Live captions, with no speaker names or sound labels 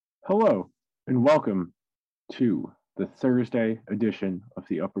Hello and welcome to the Thursday edition of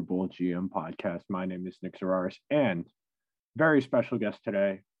the Upper Bowl GM podcast. My name is Nick Zararis and very special guest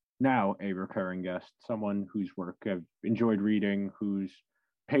today, now a recurring guest, someone whose work I've enjoyed reading, whose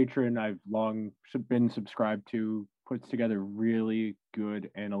patron I've long been subscribed to, puts together really good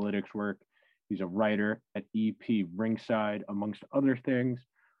analytics work. He's a writer at EP Ringside, amongst other things.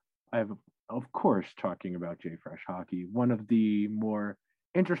 I've, of course, talking about JFresh Hockey, one of the more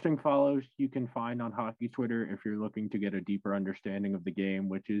interesting follows you can find on hockey Twitter if you're looking to get a deeper understanding of the game,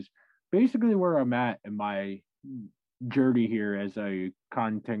 which is basically where I'm at in my journey here as a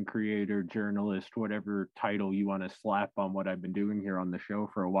content creator, journalist, whatever title you want to slap on what I've been doing here on the show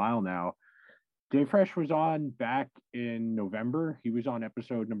for a while now. JFresh was on back in November. He was on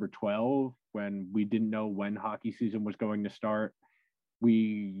episode number 12 when we didn't know when hockey season was going to start.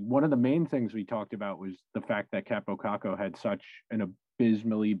 One of the main things we talked about was the fact that Kaapo Kakko had such an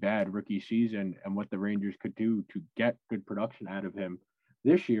abysmally bad rookie season and what the Rangers could do to get good production out of him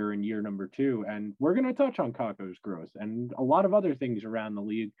this year in year number 2. And we're going to touch on Kakko's growth and a lot of other things around the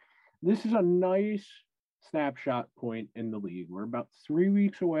league. This is a nice snapshot point in the league. We're about 3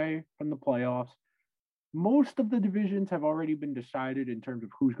 weeks away from the playoffs. Most of the divisions have already been decided in terms of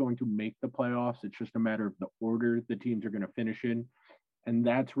who's going to make the playoffs. It's just a matter of the order the teams are going to finish in. And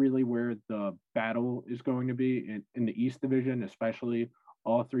that's really where the battle is going to be in the East Division, especially.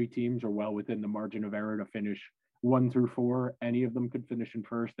 All 3 teams are well within the margin of error to finish 1 through 4. Any of them could finish in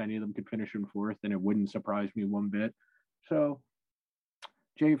first. Any of them could finish in fourth, and it wouldn't surprise me one bit. So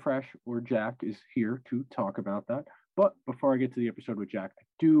JFresh or Jack is here to talk about that. But before I get to the episode with Jack, I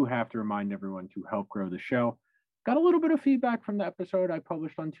do have to remind everyone to help grow the show. Got a little bit of feedback from the episode I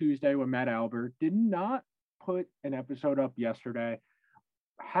published on Tuesday with Matt Albert. Did not put an episode up yesterday.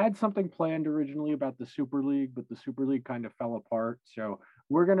 Had something planned originally about the Super League, but the Super League kind of fell apart. So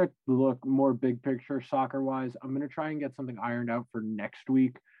we're going to look more big picture soccer wise. I'm going to try and get something ironed out for next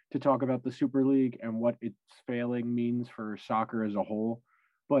week to talk about the Super League and what its failing means for soccer as a whole.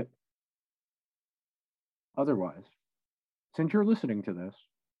 But otherwise, since you're listening to this,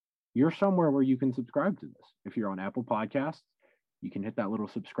 you're somewhere where you can subscribe to this. If you're on Apple Podcasts, you can hit that little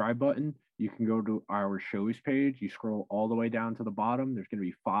subscribe button. You can go to our shows page. You scroll all the way down to the bottom. There's going to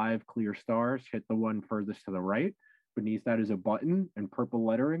be 5 clear stars. Hit the one furthest to the right. Beneath that is a button and purple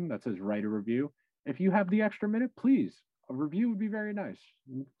lettering that says write a review. If you have the extra minute, please, a review would be very nice.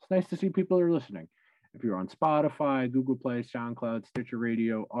 It's nice to see people are listening. If you're on Spotify, Google Play, SoundCloud, Stitcher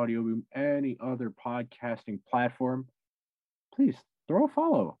Radio, Audio Boom, any other podcasting platform, please throw a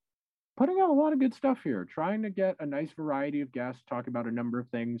follow. Putting out a lot of good stuff here, trying to get a nice variety of guests, talk about a number of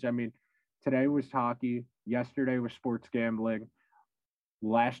things. I mean, today was hockey. Yesterday was sports gambling.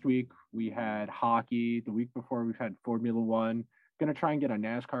 Last week we had hockey. The week before we've had Formula One. Going to try and get a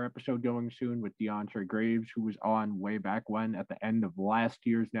NASCAR episode going soon with DeAndre Graves, who was on way back when at the end of last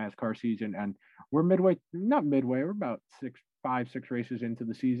year's NASCAR season. And we're not midway, we're about 5-6 races into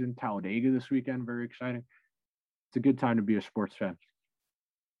the season. Talladega this weekend, very exciting. It's a good time to be a sports fan.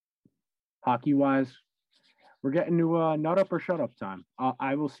 Hockey-wise, we're getting to nut up or shut up time.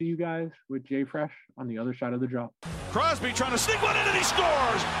 I will see you guys with JFresh on the other side of the drop. Crosby trying to sneak one in and he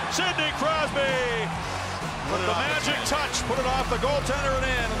scores! Sidney Crosby with the magic touch, put it off the goaltender and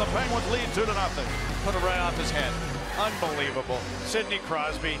in, and the Penguins lead 2-0. Put it right off his head. Unbelievable. Sidney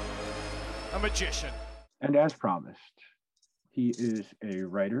Crosby, a magician. And as promised, he is a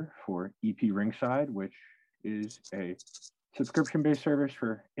writer for EP Ringside, which is a subscription-based service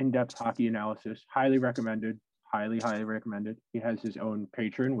for in-depth hockey analysis. Highly recommended. Highly recommended. He has his own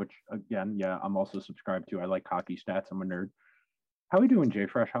Patreon, which, again, yeah, I'm also subscribed to. I like hockey stats. I'm a nerd. How are we doing,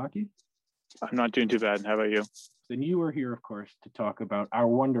 JFresh Hockey? I'm not doing too bad. How about you? Then you are here, of course, to talk about our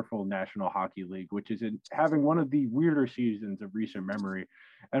wonderful National Hockey League, which is having one of the weirder seasons of recent memory.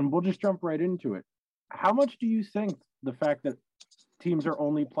 And we'll just jump right into it. How much do you think the fact that teams are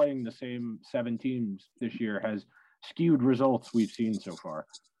only playing the same 7 teams this year has skewed results we've seen so far?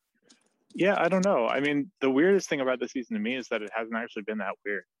 Yeah, I don't know. I mean, the weirdest thing about the season to me is that it hasn't actually been that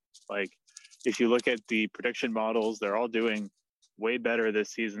weird. Like, if you look at the prediction models, they're all doing way better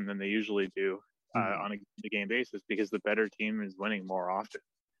this season than they usually do on a game basis because the better team is winning more often.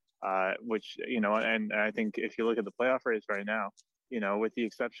 Which, and I think if you look at the playoff race right now, with the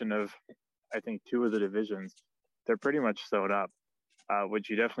exception of, I think, 2 of the divisions, they're pretty much sewed up, which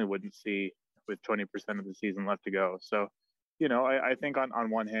you definitely wouldn't see with 20% of the season left to go. So, I think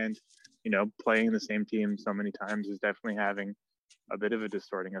on one hand, playing the same team so many times is definitely having a bit of a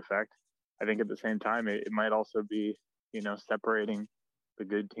distorting effect. I think at the same time, it might also be, separating the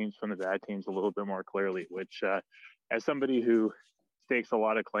good teams from the bad teams a little bit more clearly, which as somebody who stakes a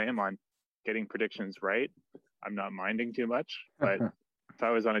lot of claim on getting predictions right. I'm not minding too much, but if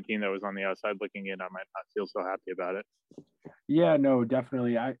I was on a team that was on the outside looking in, I might not feel so happy about it. Yeah, no,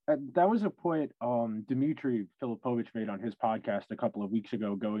 definitely. I that was a point Dmitry Filipovich made on his podcast a couple of weeks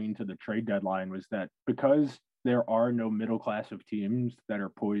ago going into the trade deadline, was that because there are no middle class of teams that are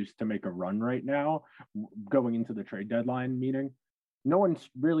poised to make a run right now going into the trade deadline, meaning no one's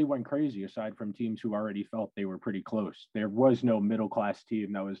really went crazy aside from teams who already felt they were pretty close. There was no middle class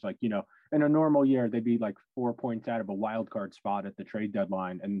team that was like, you know, in a normal year, they'd be like 4 points out of a wild card spot at the trade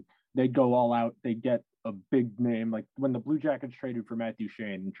deadline and they'd go all out. They'd get a big name. Like when the Blue Jackets traded for Matt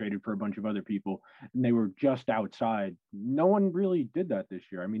Duchene and traded for a bunch of other people, and they were just outside. No one really did that this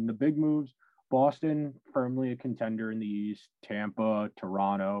year. I mean, the big moves, Boston, firmly a contender in the East, Tampa,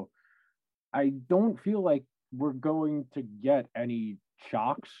 Toronto. I don't feel like we're going to get any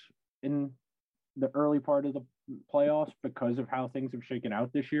shocks in the early part of the playoffs because of how things have shaken out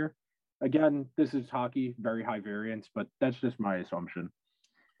this year. Again, this is hockey, very high variance, but that's just my assumption.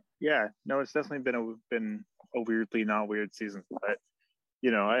 Yeah, no, it's definitely been a weirdly not weird season, but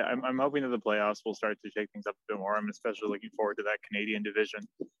you know, I'm hoping that the playoffs will start to shake things up a bit more. I'm especially looking forward to that Canadian division.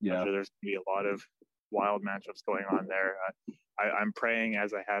 Yeah, I'm sure there's going to be a lot of wild matchups going on there. I'm praying,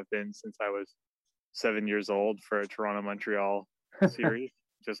 as I have been since I was 7 years old, for a Toronto-Montreal series,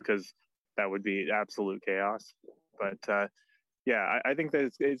 just because that would be absolute chaos. But yeah, I think that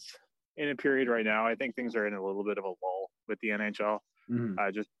it's in a period right now. I think things are in a little bit of a lull with the NHL,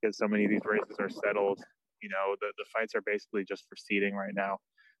 just because so many of these races are settled. You know, the fights are basically just for seeding right now,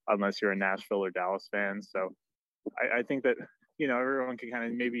 unless you're a Nashville or Dallas fan. So I think that, you know, everyone can kind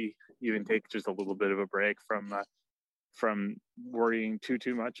of maybe even take just a little bit of a break from worrying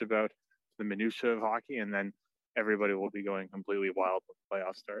too much about the minutia of hockey, and then everybody will be going completely wild when the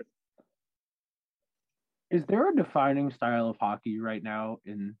playoffs start. Is there a defining style of hockey right now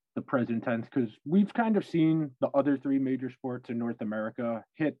in the present tense? Because we've kind of seen the other three major sports in North America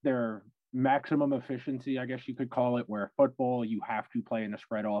hit their maximum efficiency, I guess you could call it, where football, you have to play in a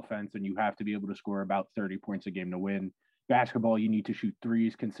spread offense and you have to be able to score about 30 points a game to win. Basketball, you need to shoot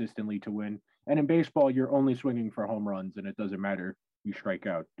threes consistently to win. And in baseball, you're only swinging for home runs and it doesn't matter, you strike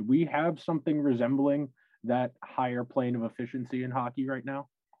out. Do we have something resembling that higher plane of efficiency in hockey right now?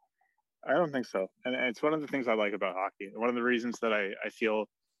 I don't think so. And it's one of the things I like about hockey. One of the reasons that I feel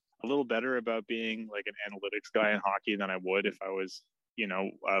a little better about being like an analytics guy in hockey than I would if I was, you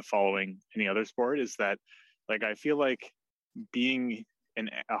know, following any other sport is that, like, I feel like being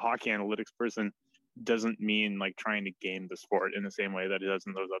a hockey analytics person doesn't mean like trying to game the sport in the same way that it does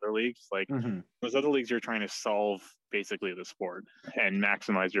in those other leagues. Like those other leagues, you're trying to solve basically the sport and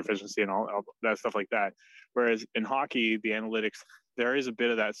maximize your efficiency and all that stuff like that. Whereas in hockey, the analytics, there is a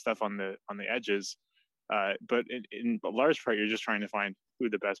bit of that stuff on the edges, but in large part, you're just trying to find who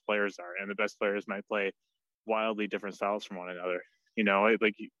the best players are, and the best players might play wildly different styles from one another. You know,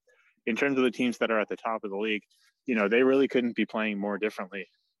 like in terms of the teams that are at the top of the league, you know, they really couldn't be playing more differently.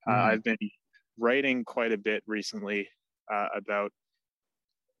 I've been writing quite a bit recently about,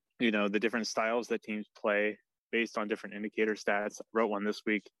 you know, the different styles that teams play based on different indicator stats. I wrote one this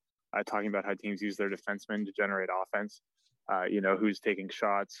week talking about how teams use their defensemen to generate offense. You know, who's taking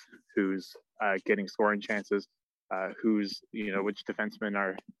shots, who's getting scoring chances, who's, you know, which defensemen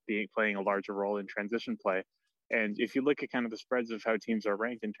are playing a larger role in transition play. And if you look at kind of the spreads of how teams are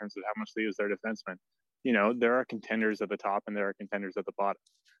ranked in terms of how much they use their defensemen, you know, there are contenders at the top and there are contenders at the bottom.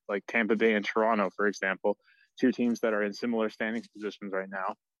 Like Tampa Bay and Toronto, for example, two teams that are in similar standings positions right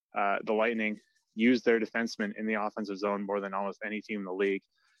now. The Lightning use their defensemen in the offensive zone more than almost any team in the league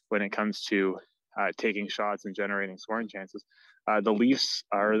when it comes to taking shots and generating scoring chances. The Leafs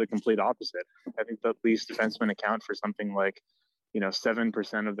are the complete opposite. I think the Leafs defensemen account for something like, you know,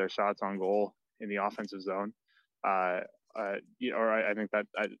 7% of their shots on goal in the offensive zone. I think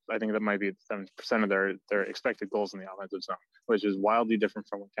that might be 7% of their expected goals in the offensive zone, which is wildly different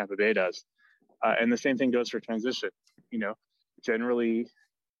from what Tampa Bay does. And the same thing goes for transition. You know, generally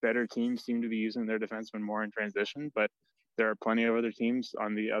better teams seem to be using their defensemen more in transition, but there are plenty of other teams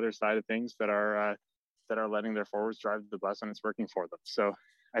on the other side of things that are letting their forwards drive the bus, and it's working for them. So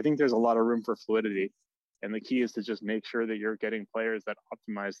I think there's a lot of room for fluidity, and the key is to just make sure that you're getting players that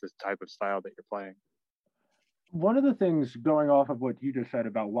optimize this type of style that you're playing. One of the things, going off of what you just said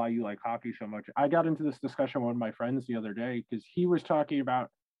about why you like hockey so much, I got into this discussion with one of my friends the other day because he was talking about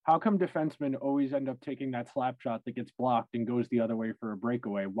how come defensemen always end up taking that slap shot that gets blocked and goes the other way for a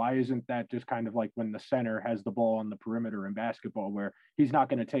breakaway? Why isn't that just kind of like when the center has the ball on the perimeter in basketball, where he's not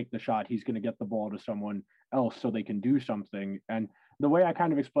going to take the shot, he's going to get the ball to someone else so they can do something? And the way I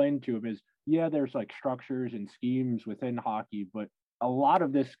kind of explained to him is, yeah, there's like structures and schemes within hockey, but a lot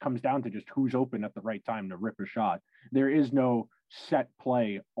of this comes down to just who's open at the right time to rip a shot. There is no set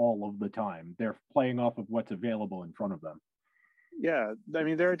play all of the time. They're playing off of what's available in front of them. Yeah, I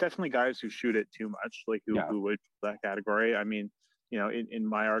mean, there are definitely guys who shoot it too much, like who would that category. I mean, you know, in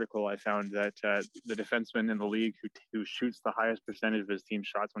my article, I found that the defenseman in the league who shoots the highest percentage of his team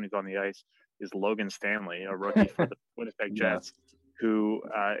shots when he's on the ice is Logan Stanley, a rookie for the Winnipeg Jets, who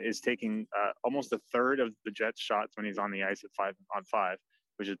is taking almost a third of the Jets' shots when he's on the ice at 5-on-5,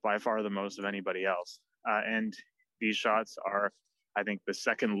 which is by far the most of anybody else. And these shots are, I think, the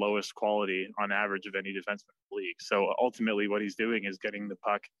second lowest quality on average of any defenseman in the league. So ultimately what he's doing is getting the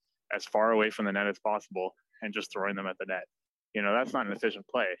puck as far away from the net as possible and just throwing them at the net. You know, that's not an efficient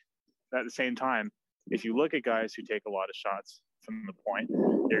play. At the same time, if you look at guys who take a lot of shots from the point,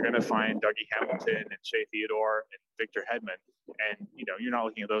 you're going to find Dougie Hamilton and Shea Theodore and Victor Hedman. And, you know, you're not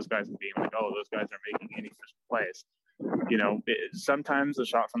looking at those guys and being like, oh, those guys are making inefficient plays. You know, sometimes the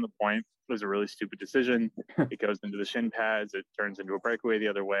shot from the point was a really stupid decision. It goes into the shin pads. It turns into a breakaway the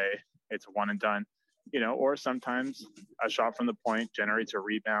other way. It's one and done, you know, or sometimes a shot from the point generates a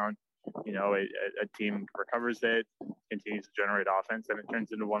rebound. You know, a team recovers it, continues to generate offense, and it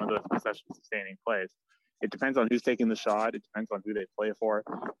turns into one of those possession-sustaining plays. It depends on who's taking the shot. It depends on who they play for.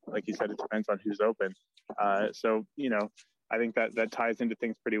 Like you said, it depends on who's open. So, you know, I think that ties into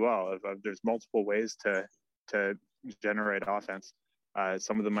things pretty well. There's multiple ways to generate offense.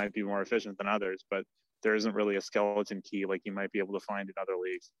 Some of them might be more efficient than others, but there isn't really a skeleton key like you might be able to find in other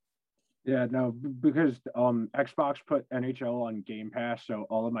leagues. Yeah, no, because Xbox put NHL on Game Pass, so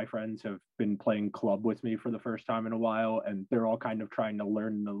all of my friends have been playing club with me for the first time in a while, and they're all kind of trying to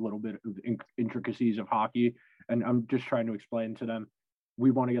learn a little bit of intricacies of hockey, and I'm just trying to explain to them, we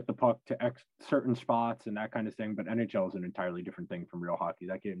want to get the puck to certain spots and that kind of thing, but NHL is an entirely different thing from real hockey.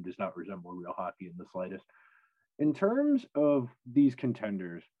 That game does not resemble real hockey in the slightest. In terms of these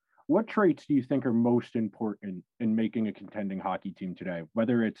contenders, what traits do you think are most important in making a contending hockey team today?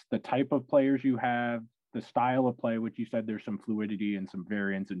 Whether it's the type of players you have, the style of play, which you said there's some fluidity and some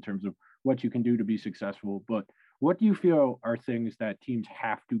variance in terms of what you can do to be successful, but what do you feel are things that teams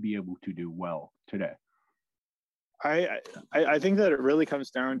have to be able to do well today? I think that it really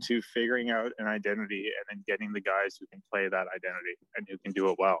comes down to figuring out an identity and then getting the guys who can play that identity and who can do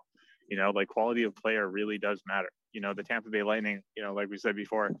it well. You know, like quality of player really does matter. You know, the Tampa Bay Lightning, you know, like we said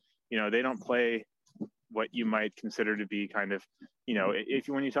before, you know, they don't play what you might consider to be kind of, you know,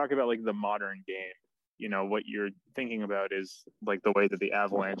 when you talk about like the modern game, you know, what you're thinking about is like the way that the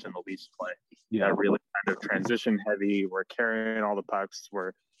Avalanche and the Leafs play. Yeah, really kind of transition heavy. We're carrying all the pucks.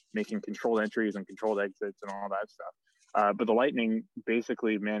 We're making controlled entries and controlled exits and all that stuff. But the Lightning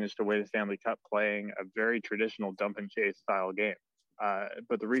basically managed to win the Stanley Cup playing a very traditional dump and chase style game.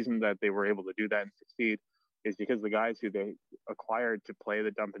 But the reason that they were able to do that and succeed is because the guys who they acquired to play the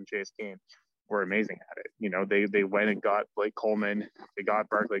dump and chase game were amazing at it. You know, they went and got Blake Coleman, they got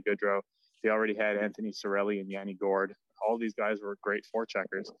Barclay Goodrow, they already had Anthony Cirelli and Yanni Gourde. All these guys were great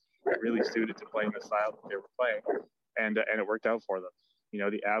forecheckers, really suited to playing the style that they were playing, and it worked out for them. You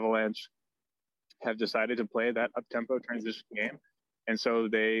know, the Avalanche have decided to play that up-tempo transition game, and so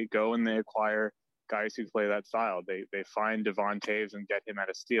they go and they acquire guys who play that style. They find Devon Toews and get him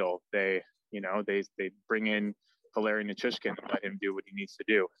at a steal. They bring in Valeri Nichushkin and let him do what he needs to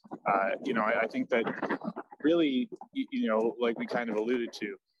do. You know, I think that really, you know, like we kind of alluded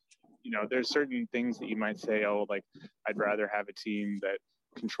to, you know, there's certain things that you might say, oh, like I'd rather have a team that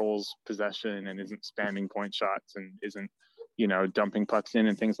controls possession and isn't spamming point shots and isn't, you know, dumping pucks in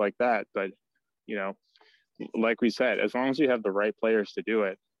and things like that. But, you know, like we said, as long as you have the right players to do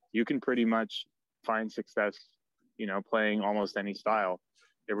it, you can pretty much find success, you know, playing almost any style.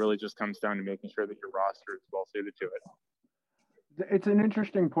 It really just comes down to making sure that your roster is well suited to it. It's an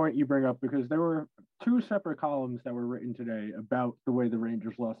interesting point you bring up because there were two separate columns that were written today about the way the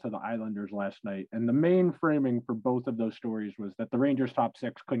Rangers lost to the Islanders last night. And the main framing for both of those stories was that the Rangers top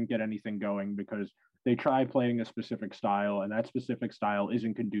six couldn't get anything going because they tried playing a specific style, and that specific style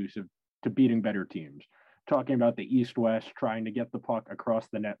isn't conducive to beating better teams. Talking about the East-West, trying to get the puck across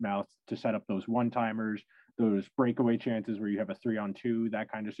the net mouth to set up those one-timers, those breakaway chances where you have a 3-on-2,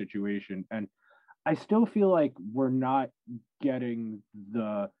 that kind of situation. And I still feel like we're not scratching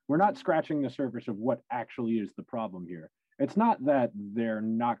the surface of what actually is the problem here. It's not that they're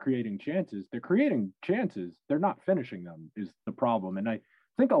not creating chances. They're creating chances. They're not finishing them is the problem. And I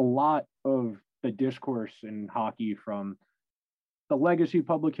think a lot of the discourse in hockey from the legacy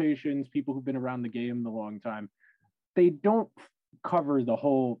publications, people who've been around the game a long time, they don't cover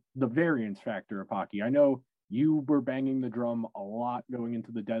the variance factor of hockey. I know you were banging the drum a lot going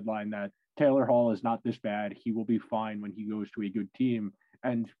into the deadline that Taylor Hall is not this bad. He will be fine when he goes to a good team.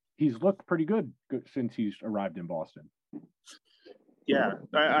 And he's looked pretty good since he's arrived in Boston. Yeah,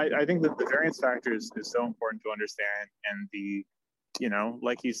 I think that the variance factor is so important to understand. And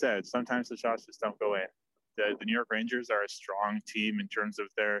like you said, sometimes the shots just don't go in. The New York Rangers are a strong team in terms of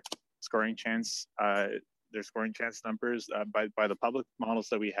their scoring chance numbers by the public models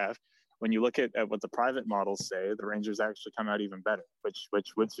that we have. When you look at what the private models say, the Rangers actually come out even better,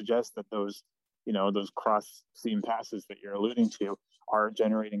 which would suggest that those cross seam passes that you're alluding to are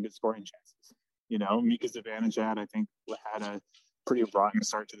generating good scoring chances. Mika Zibanejad, I think, had a pretty rotten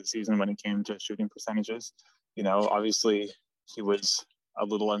start to the season when it came to shooting percentages. Obviously he was a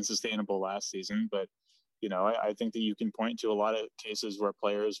little unsustainable last season, but I think that you can point to a lot of cases where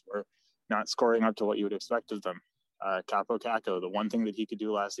players were not scoring up to what you would expect of them. Capo Caco, the one thing that he could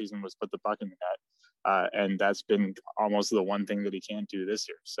do last season was put the puck in the net. And that's been almost the one thing that he can't do this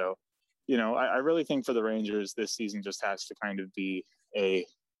year. So, I really think for the Rangers, this season just has to kind of be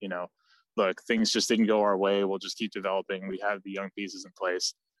look, things just didn't go our way. We'll just keep developing. We have the young pieces in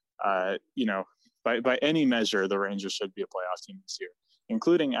place. By any measure, the Rangers should be a playoff team this year,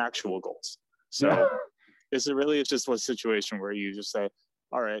 including actual goals. So it's just one situation where you just say,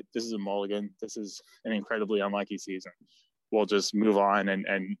 all right, this is a mulligan. This is an incredibly unlucky season. We'll just move on and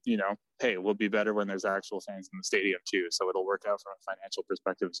hey, we'll be better when there's actual fans in the stadium too. So it'll work out from a financial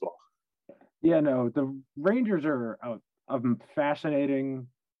perspective as well. Yeah, no, the Rangers are a fascinating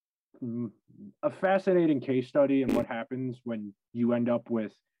case study in what happens when you end up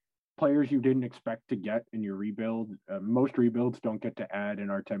with players you didn't expect to get in your rebuild. Most rebuilds don't get to add an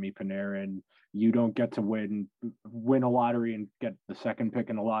Artemi Panarin. You don't get to win a lottery and get the second pick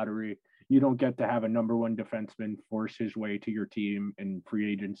in the lottery. You don't get to have a number one defenseman force his way to your team in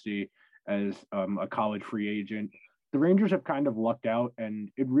free agency as a college free agent. The Rangers have kind of lucked out, and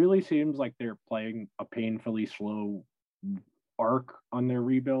it really seems like they're playing a painfully slow arc on their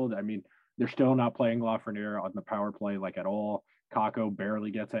rebuild. I mean, they're still not playing Lafreniere on the power play at all. Kakko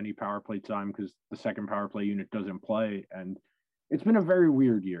barely gets any power play time because the second power play unit doesn't play. And it's been a very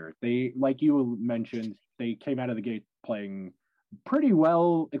weird year. They, like you mentioned, they came out of the gate playing pretty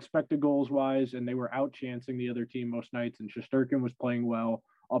well expected goals wise, and they were out chancing the other team most nights. And Shesterkin was playing well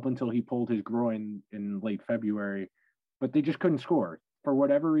up until he pulled his groin in late February, but they just couldn't score. For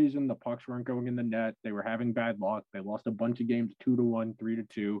whatever reason, the pucks weren't going in the net. They were having bad luck. They lost a bunch of games 2-1,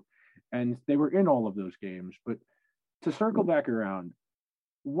 3-2, and they were in all of those games. But to circle back around,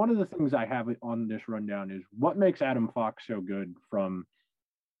 one of the things I have on this rundown is what makes Adam Fox so good from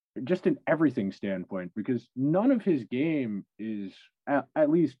just an everything standpoint, because none of his game is, at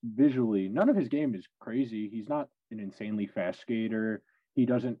least visually, none of his game is crazy. He's not an insanely fast skater. He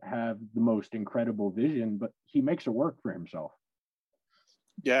doesn't have the most incredible vision, but he makes it work for himself.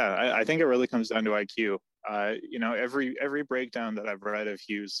 Yeah, I think it really comes down to IQ. Every breakdown that I've read of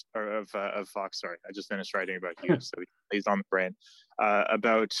Hughes or of Fox, sorry, I just finished writing about Hughes, so he's on the brain.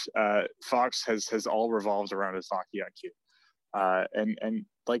 About Fox has all revolved around his hockey IQ, and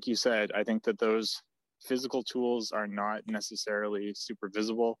like you said, I think that those physical tools are not necessarily super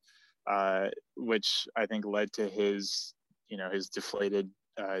visible, which I think led to his deflated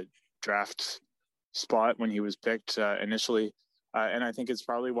draft spot when he was picked initially. And I think it's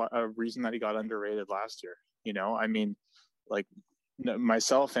probably a reason that he got underrated last year. I mean,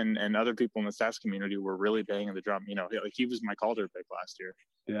 myself and other people in the Stats community were really banging the drum. He was my Calder pick last year.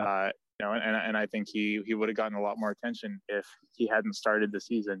 Yeah. And I think he would have gotten a lot more attention if he hadn't started the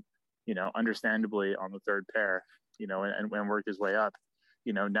season, understandably on the third pair, and worked his way up.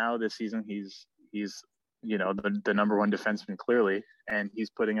 Now this season he's the number one defenseman clearly, and he's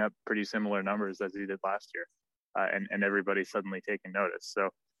putting up pretty similar numbers as he did last year. And everybody's suddenly taking notice. So,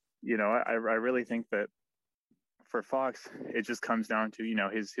 I really think that for Fox, it just comes down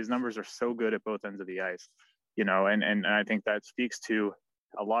to, his numbers are so good at both ends of the ice, and I think that speaks to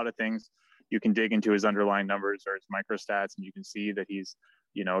a lot of things. You can dig into his underlying numbers or his microstats, and you can see that he's,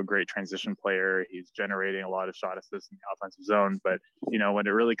 a great transition player. He's generating a lot of shot assists in the offensive zone. But, when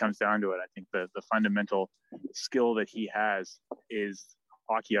it really comes down to it, I think the fundamental skill that he has is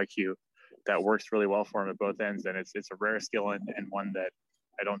hockey IQ. That works really well for him at both ends, and it's a rare skill and one that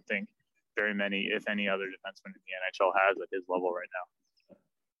I don't think very many, if any, other defenseman in the NHL has at his level right now.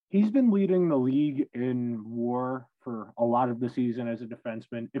 He's been leading the league in WAR for a lot of the season as a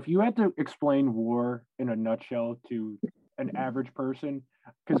defenseman. If you had to explain WAR in a nutshell to an average person,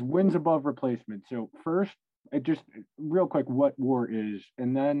 because wins above replacement. So first, just real quick, what WAR is,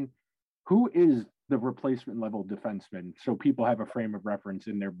 and then who is the replacement level defenseman, so people have a frame of reference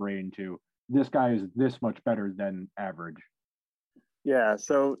in their brain to this guy is this much better than average. Yeah,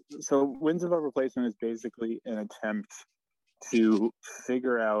 so wins above replacement is basically an attempt to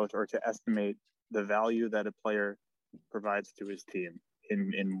figure out or to estimate the value that a player provides to his team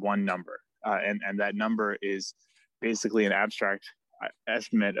in one number, and that number is basically an abstract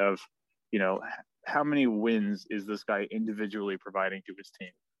estimate of, you know, how many wins is this guy individually providing to his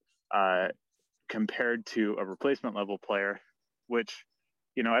team, compared to a replacement level player, which,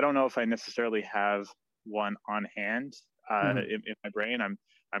 you know, I don't know if I necessarily have one on hand in my brain.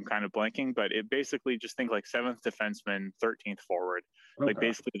 I'm kind of blanking, but it basically, just think like seventh defenseman, 13th forward, like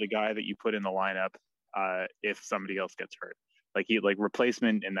basically the guy that you put in the lineup if somebody else gets hurt, like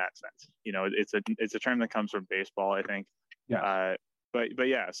replacement in that sense. You know, it's a term that comes from baseball, I think. Yeah. But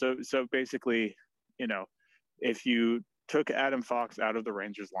yeah, so basically, you know, if you took Adam Fox out of the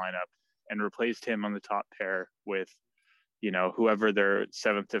Rangers lineup and replaced him on the top pair with, you know, whoever their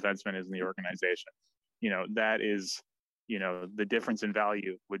seventh defenseman is in the organization, you know, that is, you know, the difference in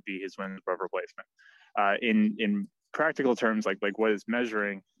value would be his wins above replacement. In practical terms, like what is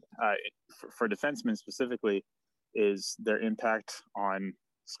measuring for defensemen specifically is their impact on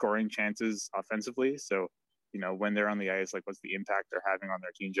scoring chances offensively. So, you know, when they're on the ice, like what's the impact they're having on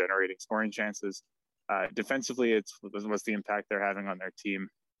their team generating scoring chances. Defensively, it's what's the impact they're having on their team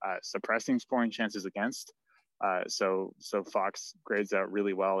suppressing scoring chances against. So Fox grades out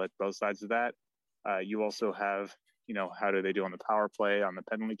really well at both sides of that. You also have, you know, how do they do on the power play, on the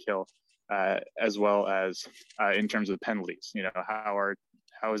penalty kill, as well as in terms of penalties. You know,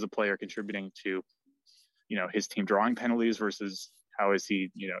 how is a player contributing to, you know, his team drawing penalties versus how is he,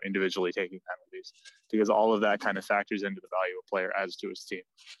 you know, individually taking penalties, because all of that kind of factors into the value a player adds to his team.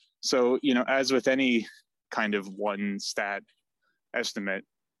 So, you know, as with any kind of one stat estimate,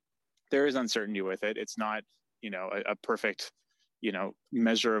 there is uncertainty with it. It's not, you know, a perfect, you know,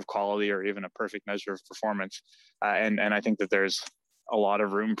 measure of quality or even a perfect measure of performance. And I think that there's a lot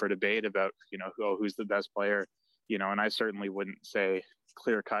of room for debate about, you know, who's the best player, you know, and I certainly wouldn't say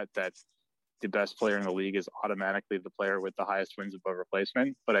clear cut that the best player in the league is automatically the player with the highest wins above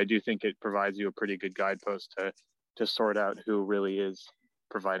replacement. But I do think it provides you a pretty good guidepost to sort out who really is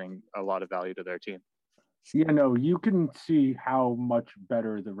providing a lot of value to their team. You know, you can see how much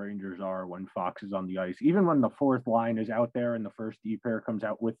better the Rangers are when Fox is on the ice. Even when the fourth line is out there and the first D pair comes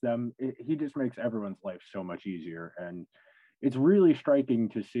out with them, he just makes everyone's life so much easier. And it's really striking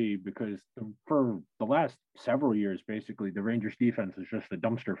to see, because for the last several years, basically, the Rangers defense is just a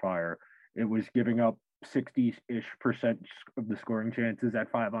dumpster fire. It was giving up 60-ish% of the scoring chances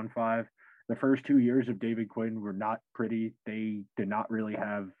at 5-on-5. The first 2 years of David Quinn were not pretty. They did not really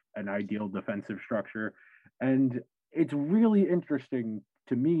have an ideal defensive structure. And it's really interesting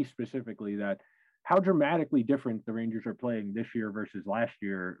to me specifically that how dramatically different the Rangers are playing this year versus last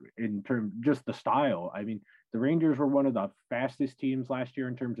year in terms just the style. I mean, the Rangers were one of the fastest teams last year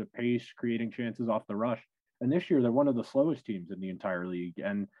in terms of pace, creating chances off the rush. And this year, they're one of the slowest teams in the entire league.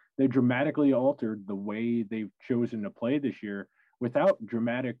 And they dramatically altered the way they've chosen to play this year without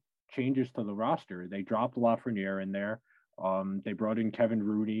dramatic changes to the roster. They dropped Lafreniere in there. They brought in Kevin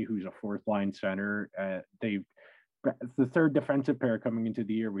Rooney, who's a fourth line center. The third defensive pair coming into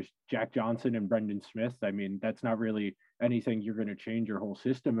the year was Jack Johnson and Brendan Smith. I mean, that's not really anything you're going to change your whole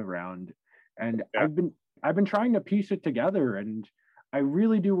system around. And yeah. I've been trying to piece it together, and I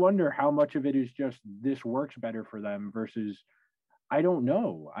really do wonder how much of it is just this works better for them versus I don't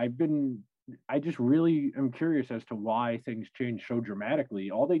know. I just really am curious as to why things changed so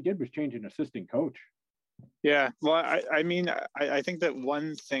dramatically. All they did was change an assistant coach. Yeah, well, I mean, I think that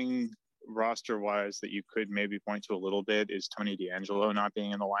one thing roster-wise that you could maybe point to a little bit is Tony DeAngelo not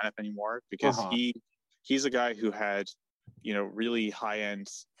being in the lineup anymore, because he's a guy who had, you know, really high-end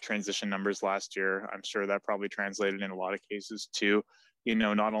transition numbers last year. I'm sure that probably translated in a lot of cases to, you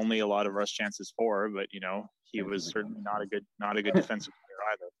know, not only a lot of rush chances for, but, you know, he was certainly not a good defensive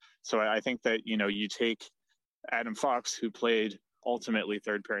player either. So I think that, you know, you take Adam Fox, who played ultimately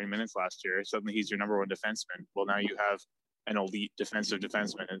third pairing minutes last year, suddenly he's your number one defenseman. Well, now you have an elite defensive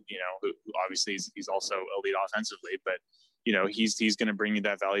defenseman, and, you know, who obviously he's also elite offensively, but, you know, he's going to bring you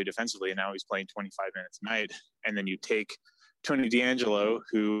that value defensively. And now he's playing 25 minutes a night. And then you take Tony DeAngelo,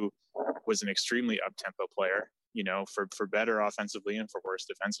 who was an extremely up-tempo player, you know, for better offensively and for worse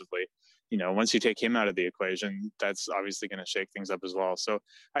defensively. You know, once you take him out of the equation, that's obviously going to shake things up as well. So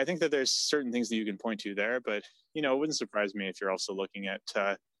I think that there's certain things that you can point to there, but, you know, it wouldn't surprise me if you're also looking at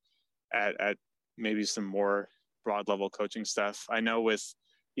maybe some more broad level coaching stuff. I know with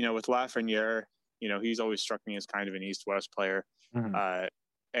Lafreniere, you know, he's always struck me as kind of an East-West player. Mm-hmm.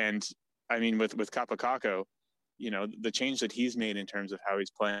 And I mean, with Kaapo Kakko, you know, the change that he's made in terms of how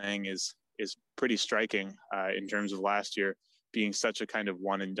he's playing is pretty striking in terms of last year. being such a kind of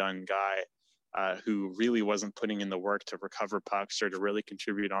one and done guy who really wasn't putting in the work to recover pucks or to really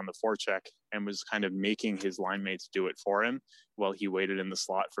contribute on the forecheck, and was kind of making his line mates do it for him while he waited in the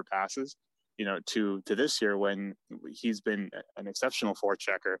slot for passes, to this year when he's been an exceptional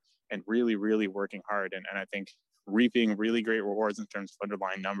forechecker and really, really working hard. And I think reaping really great rewards in terms of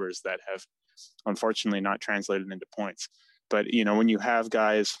underlying numbers that have unfortunately not translated into points. But, when you have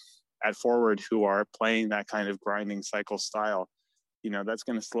guys at forward who are playing that kind of grinding cycle style, that's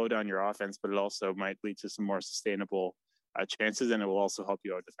going to slow down your offense, but it also might lead to some more sustainable chances, and it will also help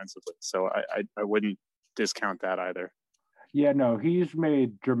you out defensively. So I wouldn't discount that either. Yeah, no, he's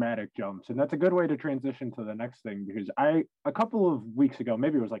made dramatic jumps, and that's a good way to transition to the next thing, because a couple of weeks ago,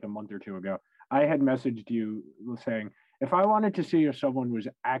 maybe it was like a month or two ago, I had messaged you saying, if I wanted to see if someone was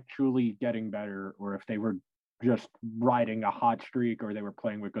actually getting better or if they were just riding a hot streak or they were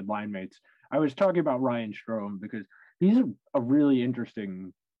playing with good line mates, I was talking about Ryan Strome, because he's a really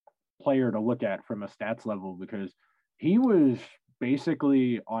interesting player to look at from a stats level, because he was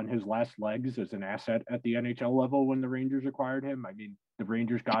basically on his last legs as an asset at the NHL level when the Rangers acquired him. I mean, the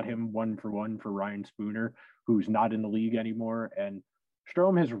Rangers got him 1-for-1 for Ryan Spooner, who's not in the league anymore. And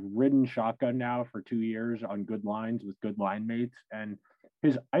Strome has ridden shotgun now for 2 years on good lines with good line mates. And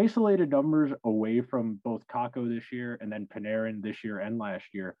his isolated numbers away from both Kakko this year and then Panarin this year and last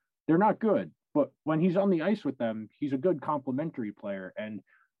year, they're not good. But when he's on the ice with them, he's a good complementary player. And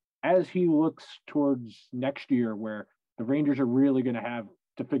as he looks towards next year, where the Rangers are really going to have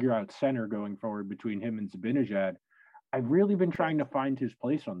to figure out center going forward between him and Zibanejad, I've really been trying to find his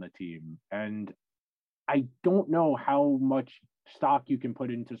place on the team. And I don't know how much stock you can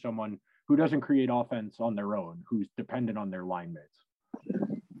put into someone who doesn't create offense on their own, who's dependent on their line mates.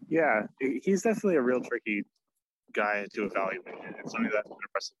 Yeah, he's definitely a real tricky guy to evaluate. It's something that's been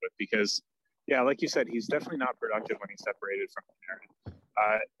impressive with, because, yeah, like you said, he's definitely not productive when he's separated from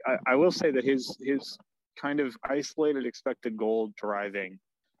Panarin. I will say that his kind of isolated expected goal driving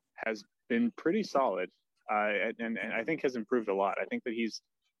has been pretty solid, and I think has improved a lot. I think that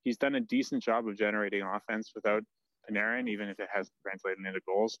he's done a decent job of generating offense without Panarin, even if it hasn't translated into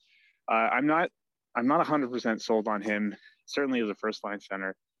goals. I'm not 100% sold on him, certainly as a first line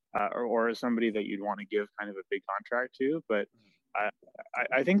center, or as somebody that you'd want to give kind of a big contract to. But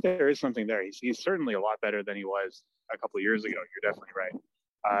I think there is something there. He's certainly a lot better than he was a couple of years ago. You're definitely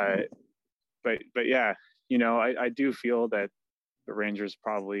right. But yeah, I do feel that the Rangers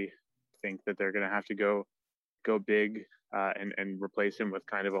probably think that they're going to have to go big and replace him with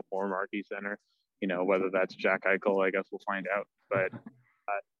kind of a more marquee center. Whether that's Jack Eichel, I guess we'll find out. But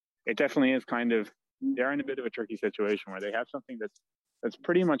it definitely is they're in a bit of a tricky situation where they have something that's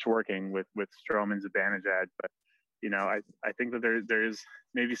pretty much working with Strome and Zibanejad. But I think that there's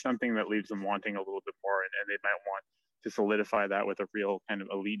maybe something that leaves them wanting a little bit more, and they might want to solidify that with a real kind of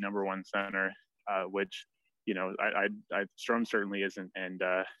elite number one center, which Strome certainly isn't, and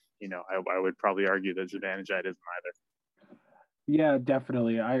I would probably argue that Zibanejad isn't either. Yeah,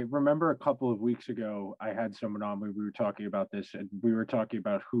 definitely. I remember a couple of weeks ago, I had someone on where we were talking about this, and we were talking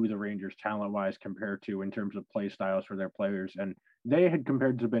about who the Rangers talent-wise compare to in terms of play styles for their players. And they had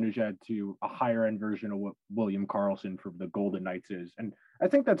compared Zibanejad to a higher-end version of what William Karlsson from the Golden Knights is. And I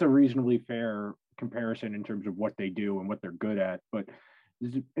think that's a reasonably fair comparison in terms of what they do and what they're good at. But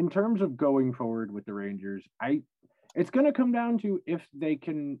in terms of going forward with the Rangers, it's going to come down to if they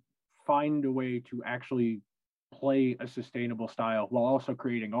can find a way to actually play a sustainable style while also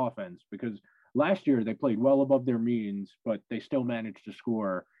creating offense, because last year they played well above their means, but they still managed to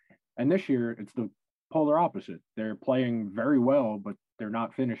score. And this year it's the polar opposite. They're playing very well, but they're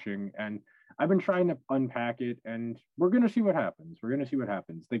not finishing. And I've been trying to unpack it, and we're going to see what happens.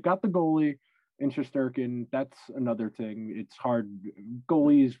 They've got the goalie in Shesterkin. That's another thing. It's hard.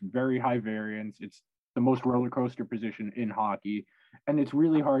 Goalies, very high variance. It's the most roller coaster position in hockey. And it's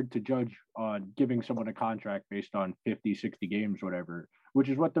really hard to judge on giving someone a contract based on 50, 60 games, whatever, which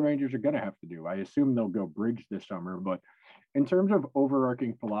is what the Rangers are going to have to do. I assume they'll go bridge this summer. But in terms of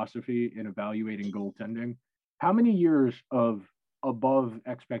overarching philosophy in evaluating goaltending, how many years of above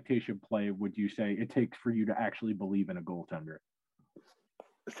expectation play would you say it takes for you to actually believe in a goaltender?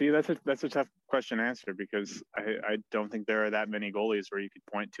 See, that's a tough question to answer, because I don't think there are that many goalies where you could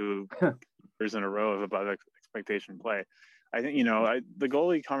point to years in a row of above expectation play. I think, the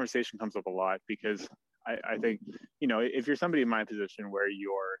goalie conversation comes up a lot, because I think, if you're somebody in my position where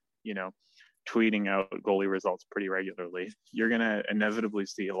you're, tweeting out goalie results pretty regularly, you're going to inevitably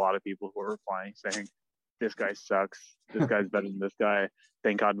see a lot of people who are replying saying, this guy sucks. This guy's better than this guy.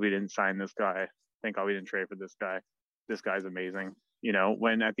 Thank God we didn't sign this guy. Thank God we didn't trade for this guy. This guy's amazing.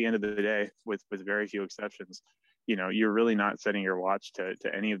 When at the end of the day, with very few exceptions, you're really not setting your watch to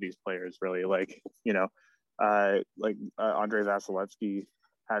any of these players really. Like, Andrei Vasilevsky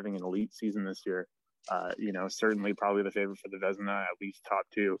having an elite season this year, certainly probably the favorite for the Vezina, at least top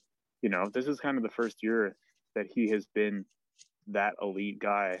two. This is kind of the first year that he has been that elite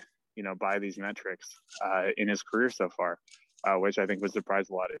guy, by these metrics in his career so far, which I think would surprise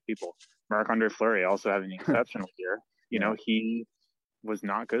a lot of people. Marc-Andre Fleury also having an exceptional year. He was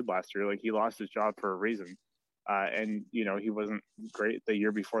not good last year. Like, he lost his job for a reason. And he wasn't great the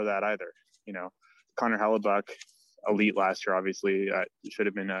year before that either. Connor Hellebuck, elite last year, obviously, should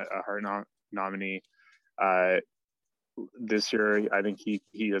have been a Hart nominee. This year, I think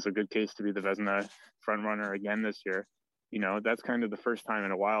he has a good case to be the Vezina front runner again this year. That's kind of the first time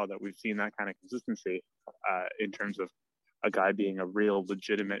in a while that we've seen that kind of consistency in terms of a guy being a real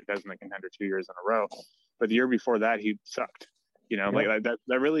legitimate Vezina contender 2 years in a row. But the year before that, he sucked. Like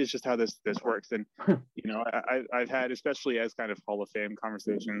that really is just how this works. And, I've had, especially as kind of Hall of Fame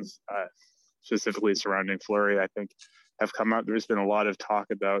conversations, specifically surrounding Fleury, I think have come up. There's been a lot of talk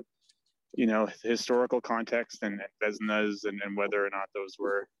about, historical context and Vezinas and whether or not those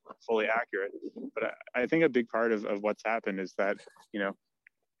were fully accurate. But I think a big part of what's happened is that,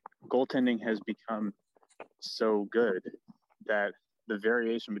 goaltending has become so good that the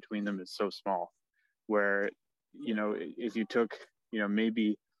variation between them is so small, where, if you took,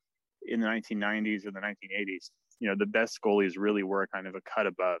 maybe in the 1990s or the 1980s, the best goalies really were kind of a cut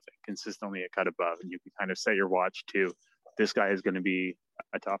above, consistently a cut above. And you can kind of set your watch to, this guy is going to be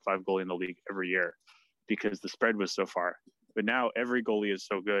a top 5 goalie in the league every year because the spread was so far. But now every goalie is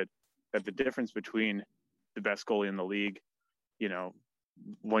so good that the difference between the best goalie in the league,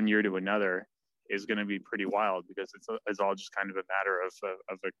 1 year to another is going to be pretty wild, because it's all just kind of a matter of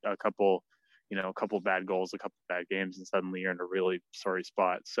a couple, a couple bad goals, a couple bad games, and suddenly you're in a really sorry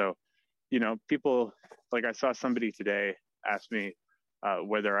spot. So, people, like, I saw somebody today ask me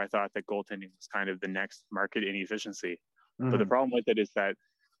whether I thought that goaltending was kind of the next market inefficiency. But the problem with it is that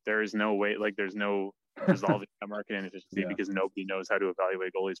there is no way, like, there's no resolving that market inefficiency because nobody knows how to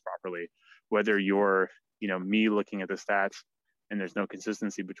evaluate goalies properly. Whether you're, me looking at the stats and there's no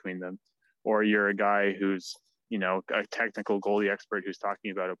consistency between them, or you're a guy who's, a technical goalie expert who's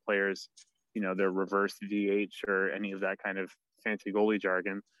talking about a player's, their reverse DH or any of that kind of fancy goalie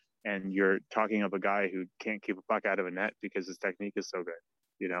jargon, and you're talking of a guy who can't keep a puck out of a net because his technique is so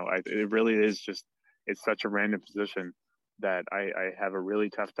good. It really is just, it's such a random position that I have a really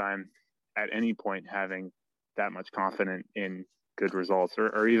tough time at any point having that much confidence in good results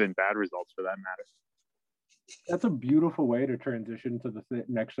or even bad results for that matter. That's a beautiful way to transition to the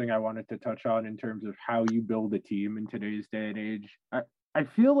next thing I wanted to touch on in terms of how you build a team in today's day and age. I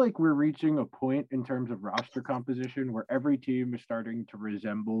feel like we're reaching a point in terms of roster composition where every team is starting to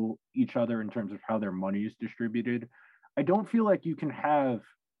resemble each other in terms of how their money is distributed. I don't feel like you can have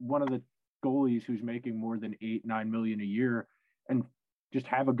one of the goalies who's making more than $8-9 million a year and just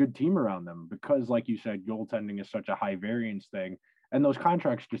have a good team around them, because, like you said, goaltending is such a high variance thing, and those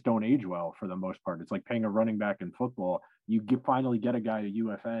contracts just don't age well for the most part. It's like paying a running back in football. You finally get a guy to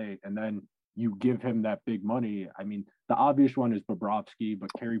UFA, and then you give him that big money. I mean, the obvious one is Bobrovsky, but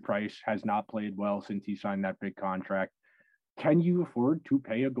Carey Price has not played well since he signed that big contract. Can you afford to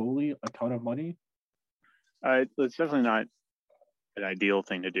pay a goalie a ton of money? It's definitely not an ideal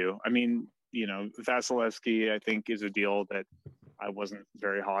thing to do. I mean, Vasilevsky, I think, is a deal that I wasn't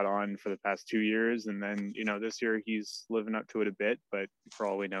very hot on for the past 2 years. And then, this year he's living up to it a bit, but for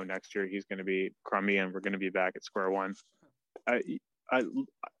all we know, next year he's going to be crummy and we're going to be back at square one.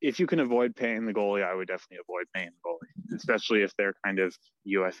 If you can avoid paying the goalie, I would definitely avoid paying the goalie, especially if they're kind of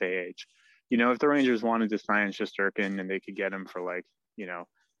UFA age. If the Rangers wanted to sign Shesterkin and they could get him for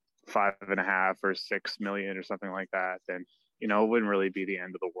 5.5 or 6 million or something like that, then, it wouldn't really be the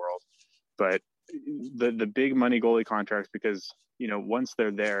end of the world. But the big money goalie contracts, because, once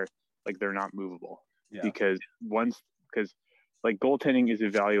they're there, they're not movable. Because goaltending is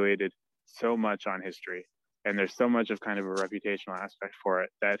evaluated so much on history, and there's so much of kind of a reputational aspect for it,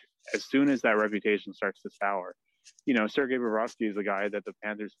 that as soon as that reputation starts to sour, Sergei Bobrovsky is a guy that the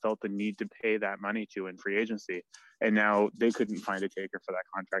Panthers felt the need to pay that money to in free agency. And now they couldn't find a taker for that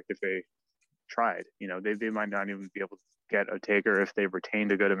contract if they tried. They might not even be able to get a taker if they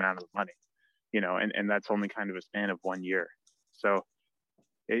retained a good amount of money, and that's only kind of a span of 1 year. So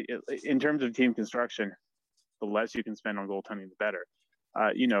in terms of team construction, the less you can spend on goaltending, the better.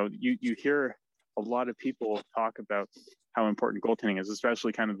 You hear a lot of people talk about how important goaltending is,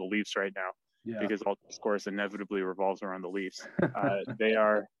 especially kind of the Leafs right now, because all discourse inevitably revolves around the Leafs. They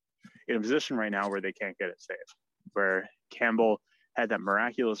are in a position right now where they can't get it safe, where Campbell had that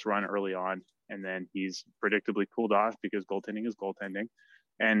miraculous run early on, and then he's predictably cooled off because goaltending is goaltending.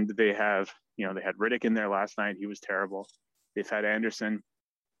 And they had Riddick in there last night. He was terrible. They've had Anderson.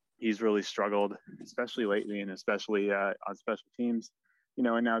 He's really struggled, especially lately, and especially on special teams.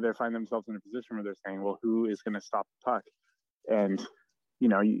 And now they're finding themselves in a position where they're saying, well, who is going to stop the puck? And,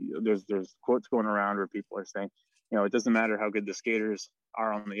 there's quotes going around where people are saying, it doesn't matter how good the skaters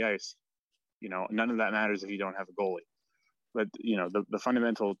are on the ice. None of that matters if you don't have a goalie. But, the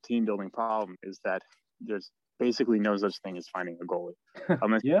fundamental team building problem is that there's basically no such thing as finding a goalie.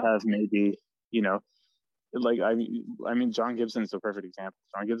 Unless you have maybe, John Gibson is a perfect example.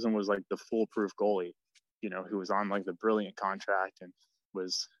 John Gibson was like the foolproof goalie, who was on like the brilliant contract and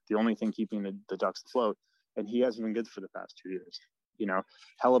was the only thing keeping the Ducks afloat. And he hasn't been good for the past 2 years.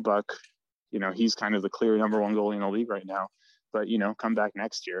 Hellebuck, he's kind of the clear number one goalie in the league right now. But, come back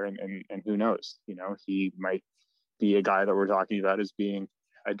next year and who knows? He might be a guy that we're talking about as being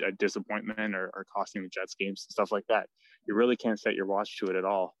a disappointment or costing the Jets games and stuff like that. You really can't set your watch to it at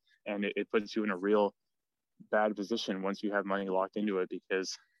all. And it puts you in a real bad position once you have money locked into it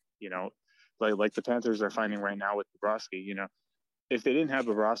because, like the Panthers are finding right now with Bobrovsky, if they didn't have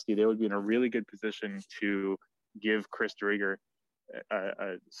Bobrovsky, they would be in a really good position to give Chris Driedger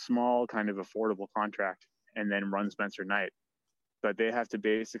a small kind of affordable contract and then run Spencer Knight. But they have to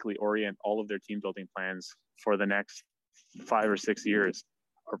basically orient all of their team building plans for the next 5 or 6 years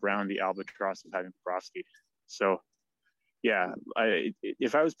around the albatross of having Bobrovsky. So, yeah,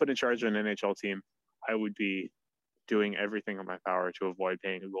 if I was put in charge of an NHL team, I would be doing everything in my power to avoid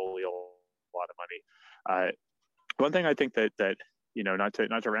paying a goalie a lot of money. One thing I think that not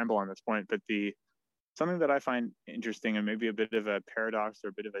to ramble on this point, but something that I find interesting and maybe a bit of a paradox or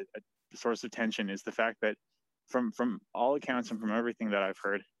a bit of a source of tension is the fact that from all accounts and from everything that I've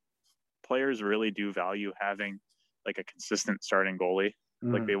heard, players really do value having like a consistent starting goalie.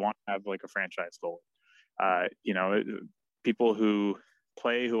 Mm-hmm. Like they want to have like a franchise goalie. People who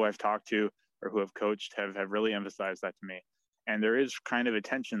I've talked to or who have coached have really emphasized that to me. And there is kind of a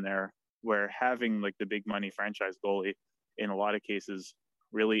tension there where having like the big money franchise goalie in a lot of cases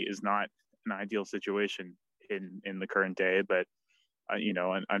really is not an ideal situation in the current day. But,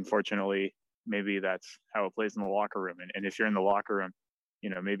 unfortunately, maybe that's how it plays in the locker room. And if you're in the locker room,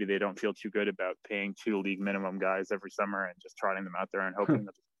 maybe they don't feel too good about paying 2 league minimum guys every summer and just trotting them out there and hoping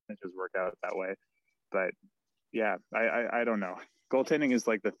that the percentages work out that way. But yeah, I don't know. Goaltending is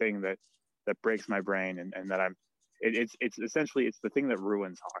like the thing that breaks my brain and that it's essentially it's the thing that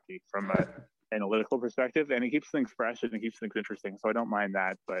ruins hockey from an analytical perspective, and it keeps things fresh and it keeps things interesting. So I don't mind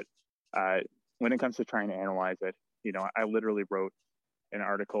that. But when it comes to trying to analyze it, I literally wrote an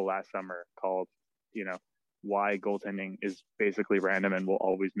article last summer called, why goaltending is basically random and will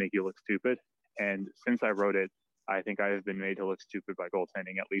always make you look stupid. And since I wrote it, I think I have been made to look stupid by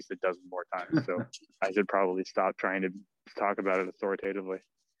goaltending at least a dozen more times. So I should probably stop trying to talk about it authoritatively.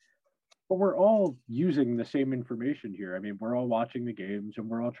 But we're all using the same information here. I mean, we're all watching the games and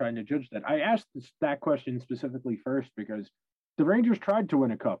we're all trying to judge that. I asked that question specifically first because the Rangers tried to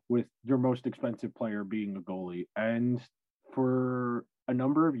win a cup with their most expensive player being a goalie. And for a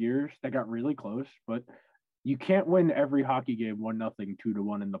number of years, they got really close. But you can't win every hockey game 1-0,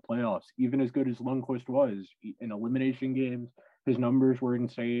 2-1 in the playoffs. Even as good as Lundqvist was in elimination games, his numbers were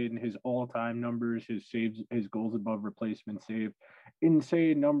insane. His all-time numbers, his saves, his goals above replacement save,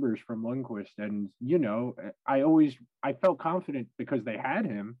 insane numbers from Lundqvist. And I felt confident because they had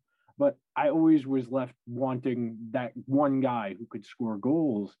him, but I always was left wanting that one guy who could score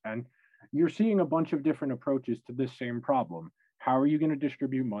goals. And you're seeing a bunch of different approaches to this same problem. How are you going to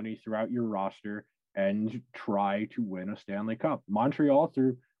distribute money throughout your roster and try to win a Stanley Cup? Montreal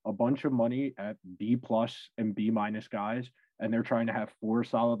threw a bunch of money at B+ and B- guys, and they're trying to have 4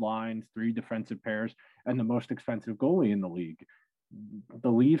 solid lines, 3 defensive pairs, and the most expensive goalie in the league.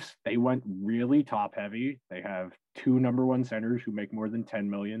 The Leafs, they went really top heavy. They have 2 number 1 centers who make more than $10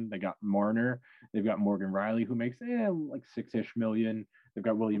 million. They got Marner. They've got Morgan Riley, who makes like $6-ish million. They've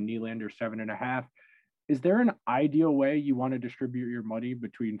got William Nylander, $7.5. Is there an ideal way you want to distribute your money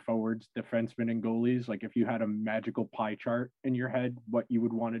between forwards, defensemen, and goalies? Like if you had a magical pie chart in your head, what you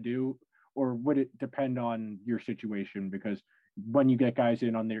would want to do? Or would it depend on your situation? Because when you get guys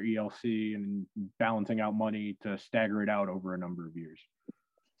in on their ELC and balancing out money to stagger it out over a number of years.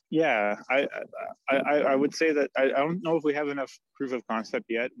 Yeah, I would say that I don't know if we have enough proof of concept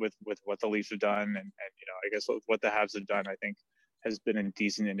yet with what the Leafs have done. And I guess what the Habs have done, I think has been a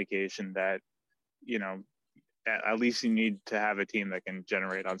decent indication that, at least you need to have a team that can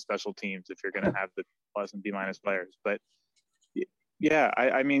generate on special teams if you're going to have the plus and B- players. But yeah,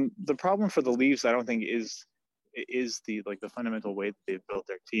 I mean, the problem for the Leafs, I don't think is the fundamental way that they've built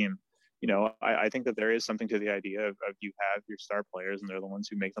their team. I think that there is something to the idea of you have your star players and they're the ones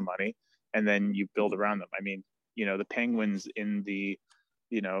who make the money, and then you build around them. I mean, the Penguins in the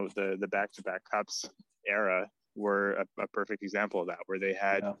back-to-back cups era were a perfect example of that, where they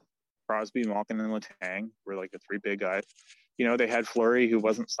had Crosby, Malkin, and Letang were like the three big guys. They had Fleury, who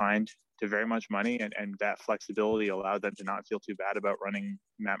wasn't signed to very much money, and that flexibility allowed them to not feel too bad about running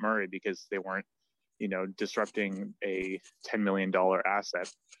Matt Murray because they weren't, disrupting a $10 million asset.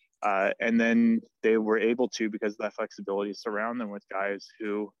 And then they were able to, because of that flexibility, surround them with guys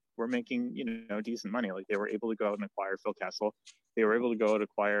who were making, decent money. Like they were able to go out and acquire Phil Kessel. They were able to go out and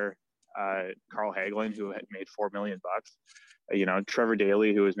acquire Carl Hagelin, who had made $4 million. Trevor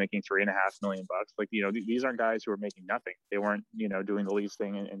Daley, who was making $3.5 million. Like, these aren't guys who are making nothing. They weren't, doing the Leafs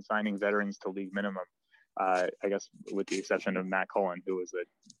thing and signing veterans to league minimum. I guess with the exception of Matt Cullen, who was a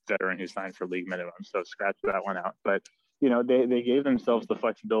veteran who signed for league minimum. So scratch that one out. But, they gave themselves the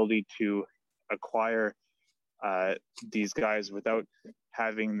flexibility to acquire these guys without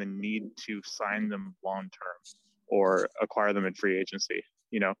having the need to sign them long term or acquire them in free agency.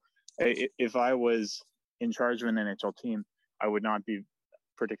 If I was in charge of an NHL team, I would not be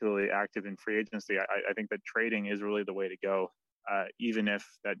particularly active in free agency. I think that trading is really the way to go, even if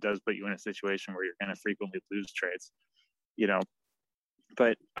that does put you in a situation where you're going to frequently lose trades,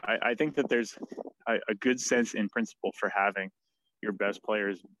 But I think that there's a good sense in principle for having your best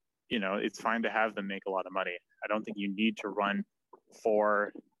players. It's fine to have them make a lot of money. I don't think you need to run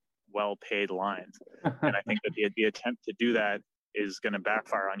 4 well-paid lines. And I think that the attempt to do that is going to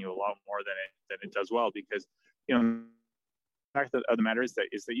backfire on you a lot more than it does well, because, the fact of the matter is that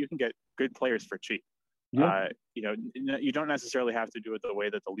you can get good players for cheap. Yeah. You don't necessarily have to do it the way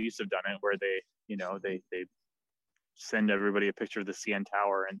that the Leafs have done it, where they send everybody a picture of the CN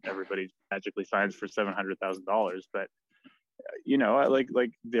Tower and everybody magically signs for $700,000. But,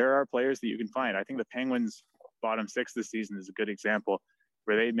 like there are players that you can find. I think the Penguins bottom 6 this season is a good example,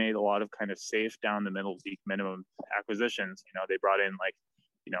 where they made a lot of kind of safe down the middle league minimum acquisitions. They brought in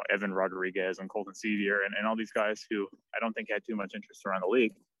Evan Rodriguez and Colton Sevier and all these guys who I don't think had too much interest around the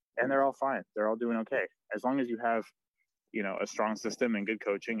league, and they're all fine. They're all doing okay. As long as you have, a strong system and good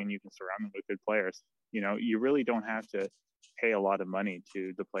coaching and you can surround them with good players, you really don't have to pay a lot of money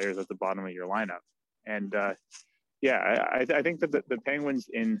to the players at the bottom of your lineup. And I think that the Penguins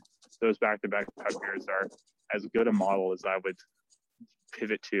in those back-to-back cup years are as good a model as I would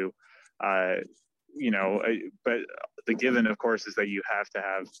pivot to. But the given, of course, is that you have to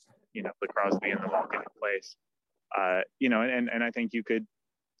have, the Crosby and the Malkin in place. And I think you could,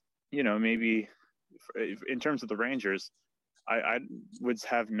 maybe in terms of the Rangers, I would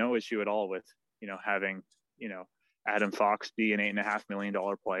have no issue at all with, having, Adam Fox be an $8.5 million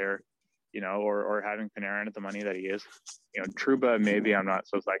player, or having Panarin at the money that he is. Trouba, maybe I'm not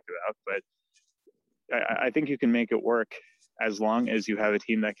so psyched about, but I think you can make it work as long as you have a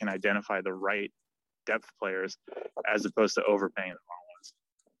team that can identify the right depth players as opposed to overpaying the wrong ones.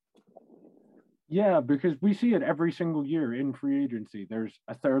 Yeah, because we see it every single year in free agency. There's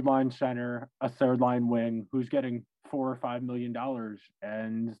a third line center, a third line wing who's getting $4 or $5 million,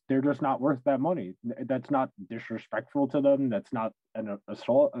 and they're just not worth that money. That's not disrespectful to them. That's not an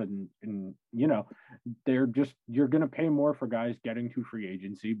assault. And they're just, you're going to pay more for guys getting to free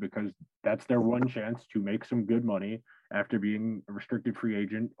agency because that's their one chance to make some good money after being a restricted free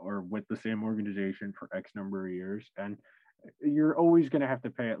agent or with the same organization for X number of years. And you're always going to have to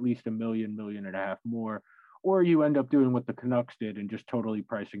pay at least $1 million, $1.5 million more, or you end up doing what the Canucks did and just totally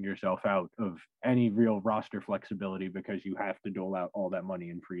pricing yourself out of any real roster flexibility because you have to dole out all that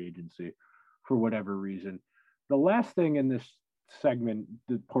money in free agency for whatever reason. The last thing in this segment,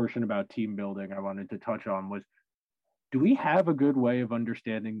 the portion about team building I wanted to touch on was, do we have a good way of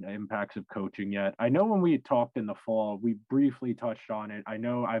understanding the impacts of coaching yet? I know when we had talked in the fall, we briefly touched on it. I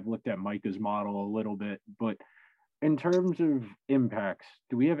know I've looked at Micah's model a little bit, but in terms of impacts,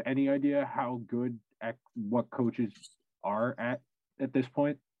 do we have any idea how good at what coaches are at this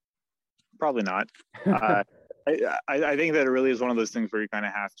point? Probably not. I think that it really is one of those things where you kind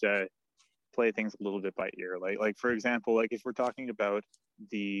of have to play things a little bit by ear. Like for example, like if we're talking about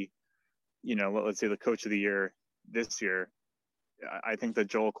the, let's say the coach of the year this year, I think that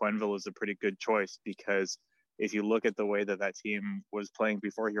Joel Quenneville is a pretty good choice, because if you look at the way that team was playing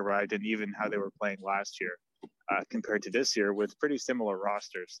before he arrived and even how they were playing last year, compared to this year with pretty similar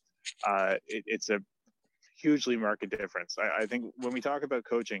rosters, it's a hugely marked difference. I think when we talk about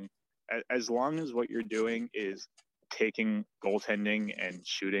coaching, as long as what you're doing is taking goaltending and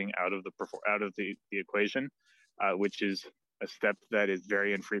shooting out of the equation, which is a step that is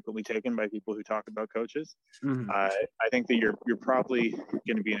very infrequently taken by people who talk about coaches. Mm-hmm. I think that you're probably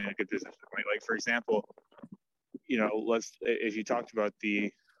going to be in a good position. Like for example, if you talked about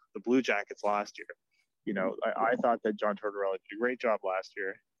the Blue Jackets last year, I thought that John Tortorella did a great job last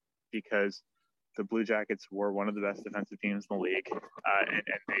year because the Blue Jackets were one of the best defensive teams in the league, and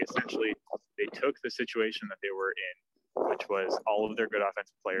they took the situation that they were in, which was all of their good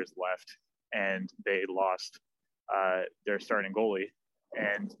offensive players left, and they lost their starting goalie,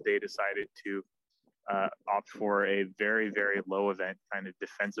 and they decided to opt for a very, very low event kind of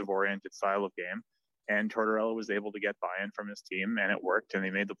defensive oriented style of game. And Tortorella was able to get buy-in from his team, and it worked, and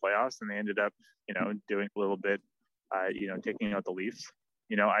they made the playoffs, and they ended up, doing a little bit, taking out the Leafs.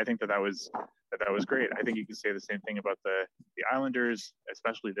 I think that was great. I think you can say the same thing about the Islanders,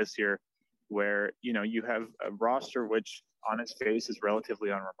 especially this year, where, you have a roster which on its face is relatively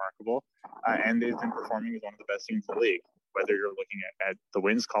unremarkable, and they've been performing as one of the best teams in the league, whether you're looking at the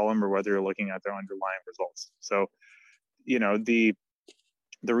wins column or whether you're looking at their underlying results. So, the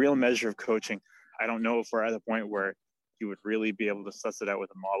real measure of coaching, I don't know if we're at a point where you would really be able to suss it out with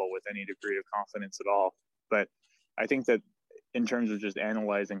a model with any degree of confidence at all. But I think that in terms of just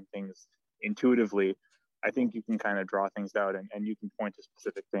analyzing things intuitively, I think you can kind of draw things out and you can point to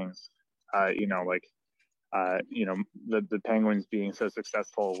specific things. The Penguins being so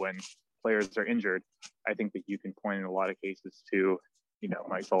successful when players are injured. I think that you can point in a lot of cases to,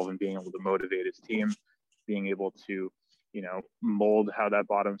 Mike Sullivan being able to motivate his team, being able to, mold how that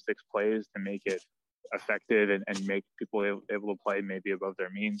bottom six plays to make it effective and make people able to play maybe above their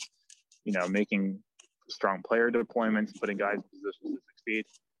means, making strong player deployments, putting guys in positions to succeed.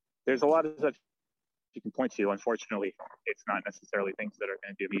 There's a lot of stuff you can point to. Unfortunately, it's not necessarily things that are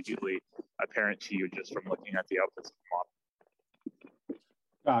going to be immediately apparent to you just from looking at the outputs of the model.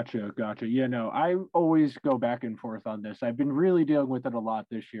 Gotcha. Yeah, no, I always go back and forth on this. I've been really dealing with it a lot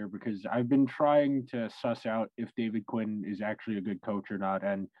this year because I've been trying to suss out if David Quinn is actually a good coach or not.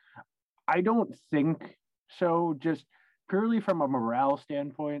 And I don't think so. Just purely from a morale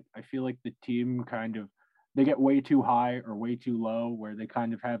standpoint, I feel like the team they get way too high or way too low, where they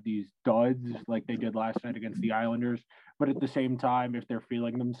kind of have these duds like they did last night against the Islanders. But at the same time, if they're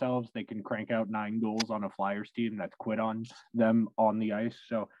feeling themselves, they can crank out 9 goals on a Flyers team that's quit on them on the ice.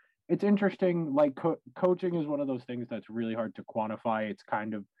 So it's interesting. Like coaching is one of those things that's really hard to quantify. It's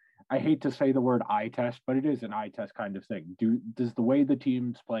kind of, I hate to say the word eye test, but it is an eye test kind of thing. Does the way the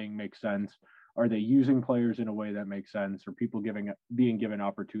team's playing make sense? Are they using players in a way that makes sense? Are people being given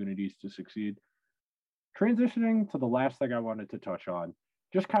opportunities to succeed? Transitioning to the last thing I wanted to touch on,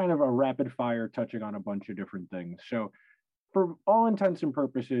 just kind of a rapid fire touching on a bunch of different things. So for all intents and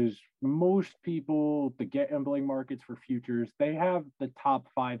purposes, most people, the gambling markets for futures, they have the top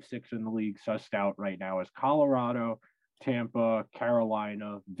 5, 6 in the league sussed out right now as Colorado, Tampa,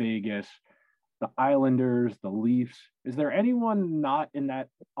 Carolina, Vegas, the Islanders, the Leafs. Is there anyone not in that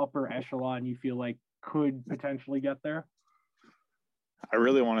upper echelon you feel like could potentially get there? I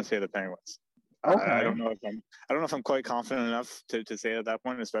really want to say the Penguins. Okay. I don't know if I'm quite confident enough to say at that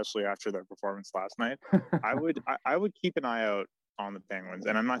point, especially after their performance last night. I would keep an eye out on the Penguins,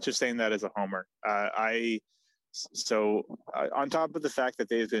 and I'm not just saying that as a homer. On top of the fact that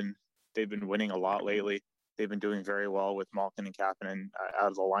they've been winning a lot lately, they've been doing very well with Malkin and Kapanen out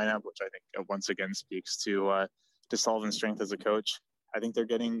of the lineup, which I think once again speaks to Sullivan's strength as a coach. I think they're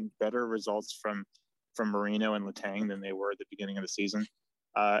getting better results from Marino and Letang than they were at the beginning of the season.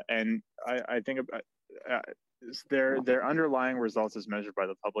 And I think their underlying results as measured by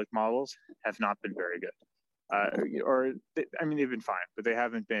the public models have not been very good. They've been fine, but they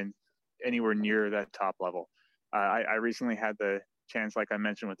haven't been anywhere near that top level. I recently had the chance, like I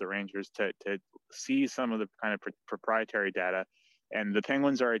mentioned with the Rangers, to see some of the kind of proprietary data. And the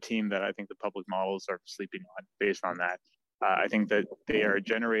Penguins are a team that I think the public models are sleeping on based on that. I think that they are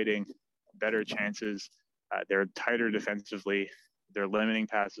generating better chances. They're tighter defensively. They're limiting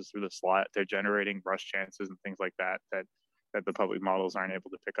passes through the slot. They're generating rush chances and things like that the public models aren't able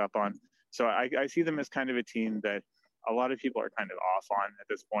to pick up on. So I see them as kind of a team that a lot of people are kind of off on at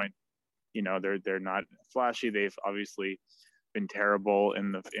this point. They're not flashy. They've obviously been terrible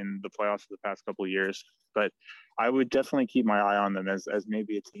in the playoffs for the past couple of years. But I would definitely keep my eye on them as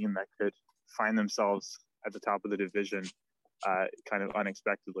maybe a team that could find themselves at the top of the division kind of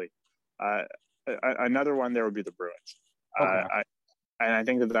unexpectedly. Another one there would be the Bruins. Okay. And I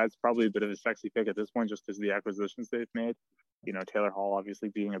think that that's probably a bit of a sexy pick at this point just because of the acquisitions they've made. Taylor Hall obviously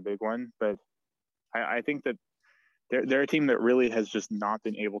being a big one. But I think that they're a team that really has just not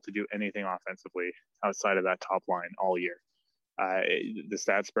been able to do anything offensively outside of that top line all year. The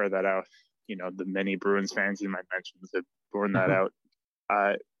stats bear that out. the many Bruins fans in my mentions have borne that out.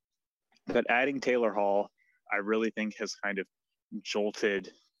 But adding Taylor Hall, I really think has kind of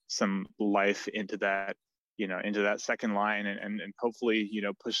jolted some life into that, into that second line and hopefully,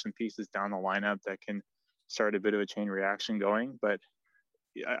 push some pieces down the lineup that can start a bit of a chain reaction going. But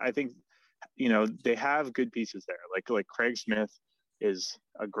I think, they have good pieces there. Like Craig Smith is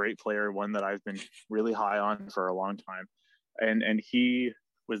a great player, one that I've been really high on for a long time. And he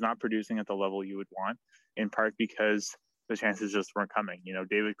was not producing at the level you would want, in part because the chances just weren't coming.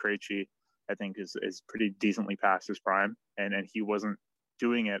 David Krejci, I think, is pretty decently past his prime, and he wasn't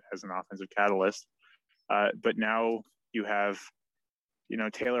doing it as an offensive catalyst. But now you have,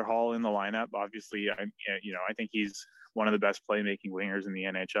 Taylor Hall in the lineup. Obviously, I think he's one of the best playmaking wingers in the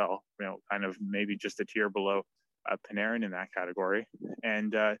NHL. Kind of maybe just a tier below Panarin in that category.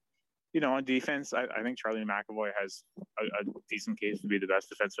 And on defense, I think Charlie McAvoy has a decent case to be the best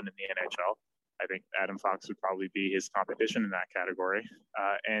defenseman in the NHL. I think Adam Fox would probably be his competition in that category.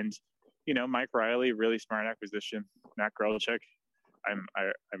 And Mike Riley, really smart acquisition. Matt Grzelcyk, I'm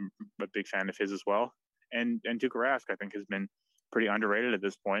a big fan of his as well. And Tuukka Rask, I think, has been pretty underrated at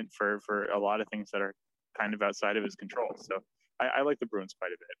this point for a lot of things that are kind of outside of his control. So I like the Bruins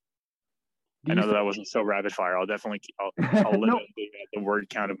quite a bit. I know that I wasn't so rapid fire. I'll definitely I'll limit the word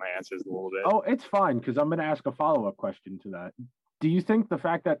count of my answers a little bit. Oh, it's fine, because I'm going to ask a follow-up question to that. Do you think the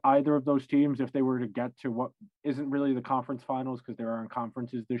fact that either of those teams, if they were to get to what isn't really the conference finals because there aren't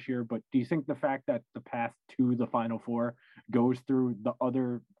conferences this year, but do you think the fact that the path to the Final Four goes through the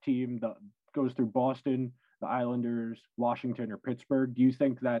other team, goes through Boston, the Islanders, Washington, or Pittsburgh, do you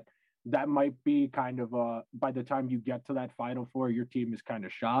think that might be kind of by the time you get to that Final Four, your team is kind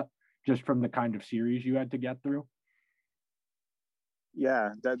of shot just from the kind of series you had to get through?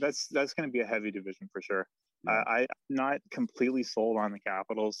 Yeah, that's going to be a heavy division for sure. Yeah. I'm not completely sold on the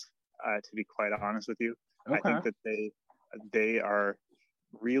Capitals, to be quite honest with you. Okay. I think that they are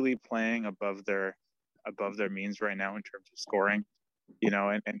really playing above their means right now in terms of scoring,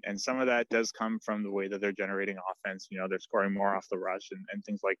 and some of that does come from the way that they're generating offense. They're scoring more off the rush and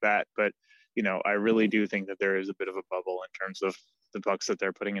things like that. But, I really do think that there is a bit of a bubble in terms of the pucks that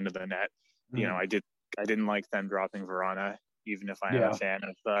they're putting into the net. Mm-hmm. I didn't like them dropping Verona, even if I am a fan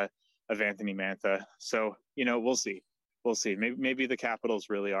of Anthony Mantha. So, we'll see. Maybe the Capitals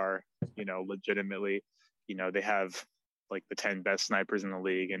really are, legitimately, they have like the 10 best snipers in the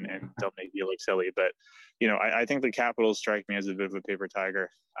league and they'll make you look silly. But, I think the Capitals strike me as a bit of a paper tiger.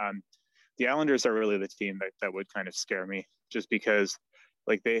 The Islanders are really the team that would kind of scare me, just because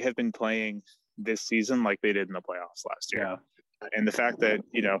like they have been playing this season like they did in the playoffs last year. Yeah. And the fact that,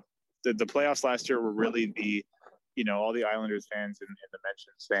 the playoffs last year were really the, all the Islanders fans in the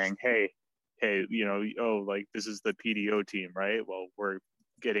mentions saying, hey, like this is the PDO team, right? Well, we're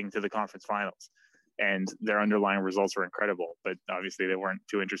getting to the conference finals, and their underlying results were incredible. But obviously they weren't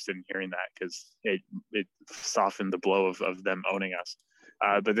too interested in hearing that because it softened the blow of them owning us.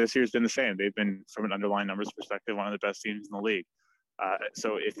 But this year's been the same. They've been, from an underlying numbers perspective, one of the best teams in the league.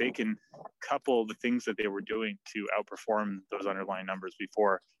 So if they can couple the things that they were doing to outperform those underlying numbers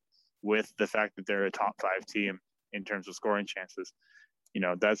before with the fact that they're a top 5 team in terms of scoring chances,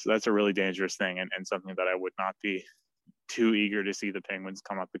 that's a really dangerous thing and something that I would not be too eager to see the Penguins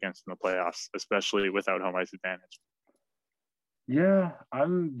come up against in the playoffs, especially without home ice advantage. Yeah,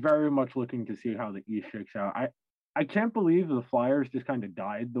 I'm very much looking to see how the East shakes out. I can't believe the Flyers just kind of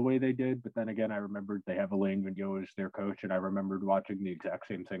died the way they did, but then again, I remembered they have Alain Vigneault as their coach, and I remembered watching the exact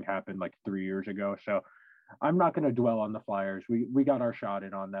same thing happen like 3 years ago. So I'm not going to dwell on the Flyers. We got our shot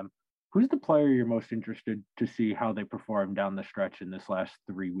in on them. Who's the player you're most interested to see how they perform down the stretch in this last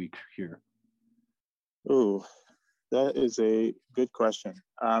 3 weeks here? Ooh, that is a good question.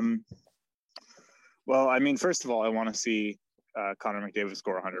 Well, I mean, first of all, I want to see Connor McDavid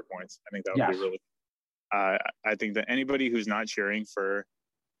score 100 points. I think that would be really. I think that anybody who's not cheering for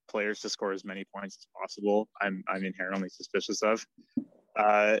players to score as many points as possible, I'm inherently suspicious of.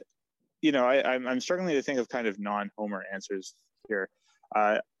 I'm struggling to think of kind of non-homer answers here.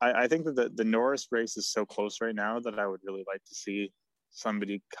 I think that the Norris race is so close right now that I would really like to see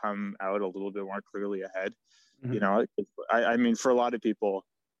somebody come out a little bit more clearly ahead. Mm-hmm. I mean, for a lot of people,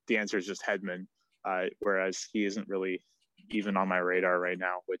 the answer is just Hedman, whereas he isn't really even on my radar right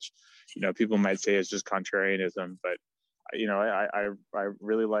now, which, people might say is just contrarianism, but, I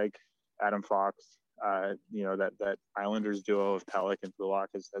really like Adam Fox. That Islanders duo of Pelech and Pulock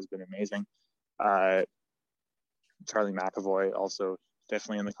has been amazing. Charlie McAvoy also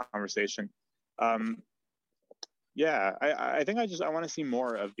definitely in the conversation. I think I want to see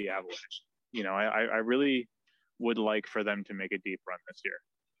more of the Avalanche. I really would like for them to make a deep run this year.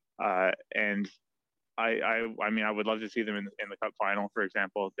 And I mean, I would love to see them in the Cup final, for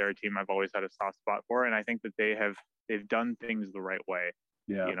example. They're a team I've always had a soft spot for, and I think that they've done things the right way,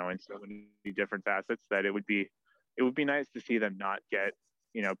 Yeah. in so many different facets that it would be nice to see them not get,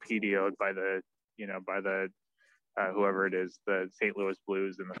 PDO'd by the whoever it is, the St. Louis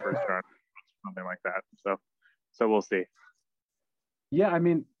Blues in the first round, something like that. So we'll see. Yeah, I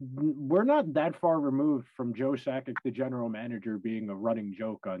mean, we're not that far removed from Joe Sakic, the general manager, being a running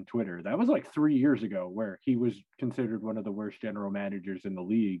joke on Twitter. That was like 3 years ago, where he was considered one of the worst general managers in the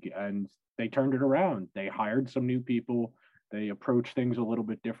league, and they turned it around. They hired some new people. They approached things a little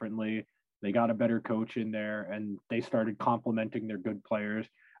bit differently. They got a better coach in there, and they started complimenting their good players.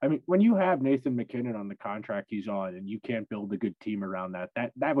 I mean, when you have Nathan MacKinnon on the contract he's on, and you can't build a good team around that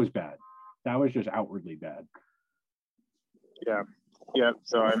was bad. That was just outwardly bad. Yeah.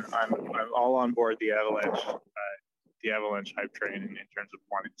 So I'm all on board the Avalanche hype train in terms of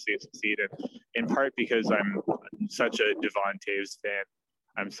wanting to see it succeed, and in part because I'm such a Devon Toews fan.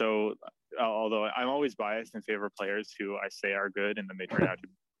 Although I'm always biased in favor of players who I say are good, and then they turn out to,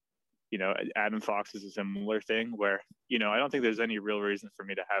 Adam Fox is a similar thing where, I don't think there's any real reason for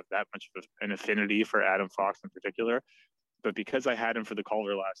me to have that much of an affinity for Adam Fox in particular. But because I had him for the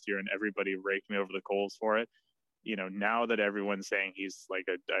Calder last year and everybody raked me over the coals for it, now that everyone's saying he's like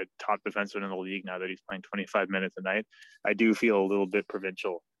a top defenseman in the league, now that he's playing 25 minutes a night, I do feel a little bit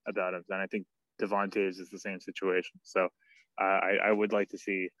provincial about him. And I think Devon Toews is the same situation. So I would like to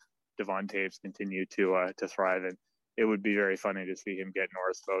see Devon Toews continue to thrive. And it would be very funny to see him get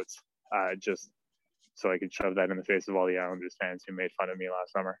Norris votes, just so I could shove that in the face of all the Islanders fans who made fun of me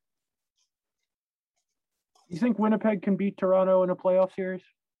last summer. You think Winnipeg can beat Toronto in a playoff series?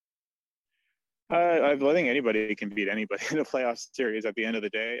 I think anybody can beat anybody in a playoff series at the end of the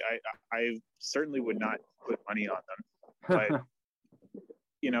day. I certainly would not put money on them, but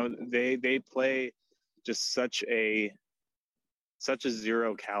they play just such a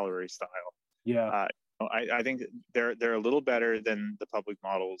zero calorie style. Yeah. I think they're a little better than the public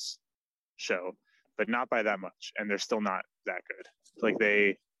models show, but not by that much, and they're still not that good. Like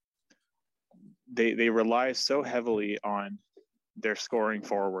they rely so heavily on their scoring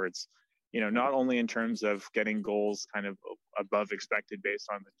forwards, not only in terms of getting goals kind of above expected based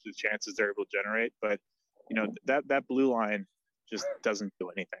on the chances they're able to generate, but that blue line just doesn't do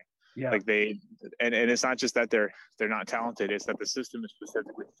anything. Yeah. Like and it's not just that they're not talented, it's that the system is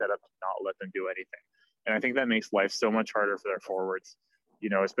specifically set up to not let them do anything. And I think that makes life so much harder for their forwards,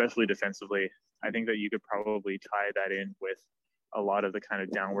 especially defensively. I think that you could probably tie that in with a lot of the kind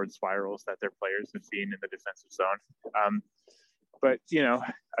of downward spirals that their players have seen in the defensive zone. But,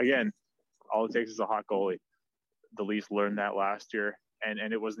 again, all it takes is a hot goalie. The Leafs learned that last year,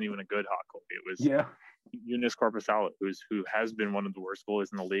 and it wasn't even a good hot goalie. It was Joonas Korpisalo, who has been one of the worst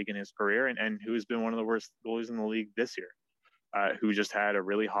goalies in the league in his career, and who has been one of the worst goalies in the league this year, who just had a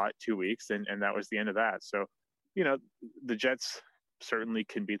really hot 2 weeks, and that was the end of that. So, the Jets certainly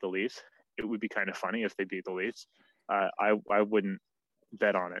can beat the Leafs. It would be kind of funny if they beat the Leafs. I wouldn't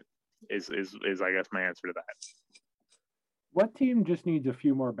bet on it, is I guess my answer to that. What team just needs a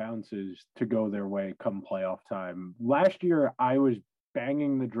few more bounces to go their way come playoff time? Last year, I was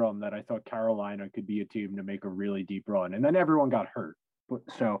banging the drum that I thought Carolina could be a team to make a really deep run, and then everyone got hurt.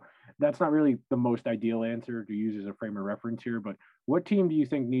 So that's not really the most ideal answer to use as a frame of reference here, but what team do you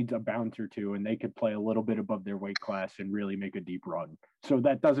think needs a bounce or two and they could play a little bit above their weight class and really make a deep run? So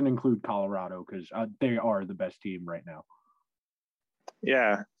that doesn't include Colorado because they are the best team right now.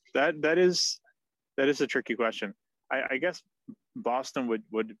 Yeah, that is a tricky question. I guess Boston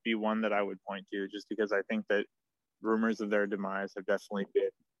would be one that I would point to, just because I think that rumors of their demise have definitely been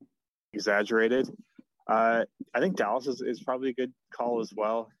exaggerated. I think Dallas is probably a good call as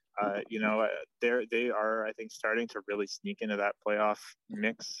well. They are, I think, starting to really sneak into that playoff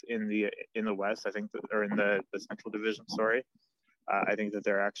mix in the West. I think or in the Central Division. Sorry, I think that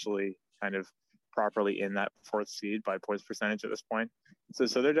they're actually kind of properly in that fourth seed by points percentage at this point.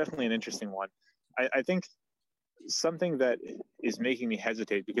 So they're definitely an interesting one. I think something that is making me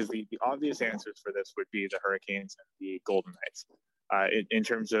hesitate, because the obvious answers for this would be the Hurricanes and the Golden Knights, in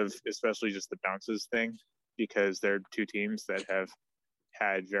terms of especially just the bounces thing, because they're two teams that have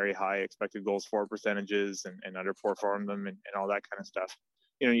had very high expected goals for percentages and underperformed them and all that kind of stuff.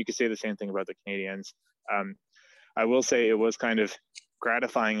 You could say the same thing about the Canadiens. I will say it was kind of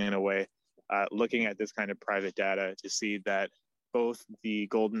gratifying in a way, looking at this kind of private data, to see that both the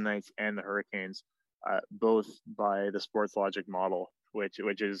Golden Knights and the Hurricanes, both by the Sports Logic model,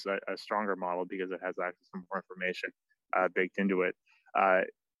 which is a stronger model because it has access to more information baked into it,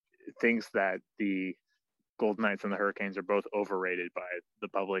 thinks that the Golden Knights and the Hurricanes are both overrated by the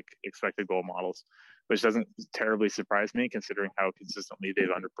public expected goal models, which doesn't terribly surprise me considering how consistently they've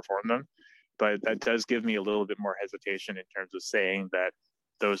underperformed them. But that does give me a little bit more hesitation in terms of saying that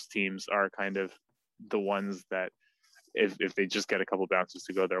those teams are kind of the ones that if they just get a couple bounces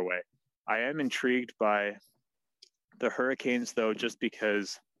to go their way. I am intrigued by the Hurricanes, though, just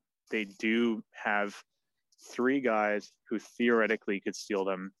because they do have 3 guys who theoretically could steal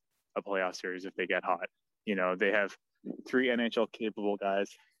them a playoff series if they get hot. You know, they have 3 NHL capable guys.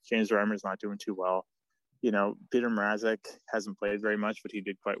 James Reimer's not doing too well. You know, Peter Mrazek hasn't played very much, but he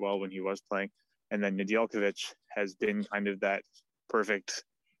did quite well when he was playing. And then Nedeljkovic has been kind of that perfect,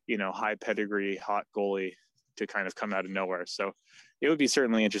 you know, high pedigree, hot goalie to kind of come out of nowhere. So it would be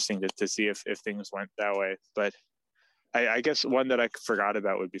certainly interesting to see if things went that way. But I guess one that I forgot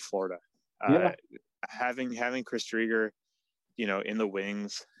about would be Florida. Having Chris Driedger, you know, in the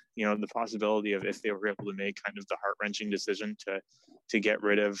wings, you know, the possibility of if they were able to make kind of the heart-wrenching decision to get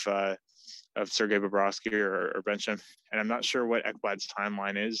rid of Sergei Bobrovsky or bench him. And I'm not sure what Ekblad's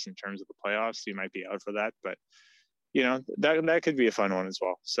timeline is in terms of the playoffs. He might be out for that, but you know, that could be a fun one as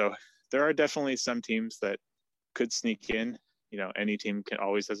well. So there are definitely some teams that could sneak in. You know, any team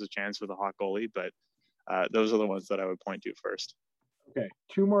always has a chance with a hot goalie, but those are the ones that I would point to first. Okay,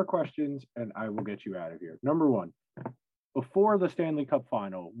 2 more questions, and I will get you out of here. Number 1, before the Stanley Cup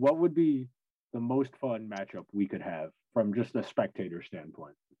final, what would be the most fun matchup we could have from just a spectator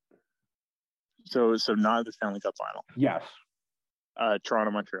standpoint? So not the Stanley Cup final. Yes.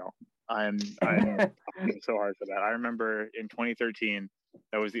 Toronto, Montreal. I'm so hard for that. I remember in 2013,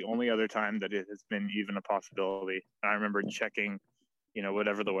 that was the only other time that it has been even a possibility. I remember checking, you know,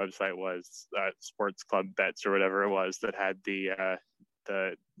 whatever the website was, Sports Club Bets or whatever it was that had the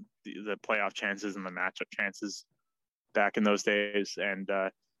playoff chances and the matchup chances back in those days, and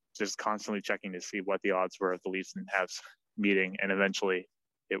just constantly checking to see what the odds were of the Leafs and Habs meeting. And eventually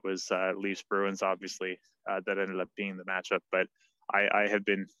it was Leafs Bruins, obviously, that ended up being the matchup. But I have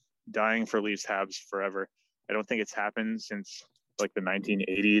been dying for Leafs Habs forever. I don't think it's happened since like the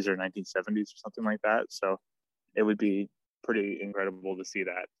 1980s or 1970s or something like that. So it would be pretty incredible to see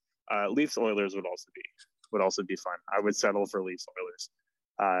that. Leafs Oilers would also be fun. I would settle for Leafs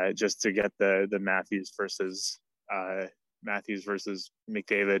Oilers just to get the Matthews versus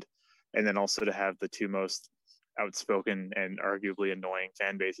McDavid, and then also to have the 2 most outspoken and arguably annoying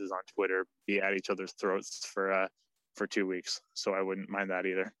fan bases on Twitter be at each other's throats for 2 weeks. So I wouldn't mind that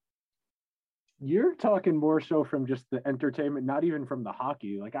either. You're talking more so from just the entertainment, not even from the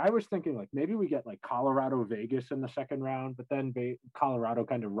hockey. Like I was thinking, like maybe we get like Colorado Vegas in the second round, but then Colorado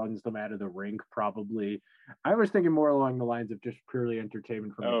kind of runs them out of the rink. Probably, I was thinking more along the lines of just purely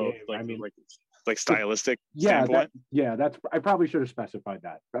entertainment from the game. I mean, like stylistic. Yeah, that's. I probably should have specified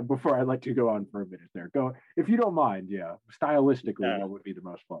that before I let you go on for a minute there. Go if you don't mind. Yeah, stylistically, what would be the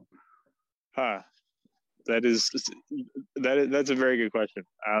most fun? That's a very good question.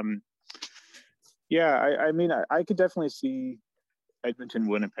 Yeah, I mean, I could definitely see Edmonton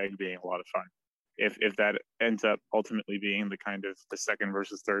Winnipeg being a lot of fun if that ends up ultimately being the kind of the second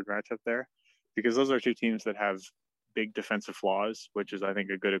versus third matchup there, because those are 2 teams that have big defensive flaws, which is I think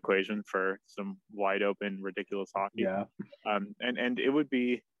a good equation for some wide open ridiculous hockey. Yeah. And it would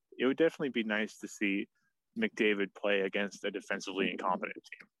definitely be nice to see McDavid play against a defensively incompetent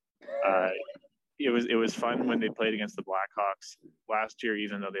team. It was fun when they played against the Blackhawks last year,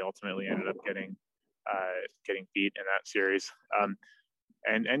 even though they ultimately ended up getting beat in that series.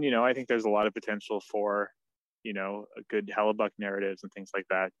 And you know, I think there's a lot of potential for, you know, a good Hellebuck narratives and things like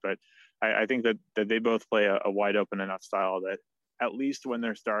that. But I think that they both play a wide open enough style that at least when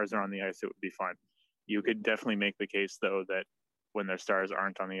their stars are on the ice, it would be fun. You could definitely make the case, though, that when their stars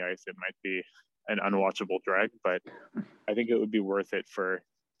aren't on the ice, it might be an unwatchable drag. But I think it would be worth it for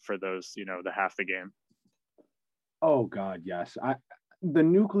those, you know, the half the game. Oh God, yes. The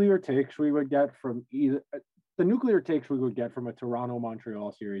nuclear takes we would get from a Toronto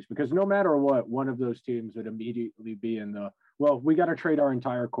Montreal series, because no matter what, one of those teams would immediately be in the, well, we got to trade our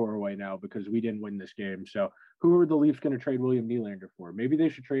entire core away now because we didn't win this game. So who are the Leafs going to trade William Nylander for? Maybe they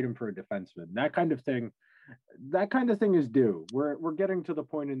should trade him for a defenseman. That kind of thing is due. We're getting to the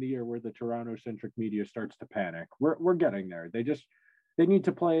point in the year where the Toronto centric media starts to panic. We're getting there. They need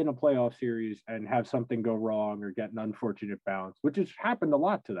to play in a playoff series and have something go wrong or get an unfortunate bounce, which has happened a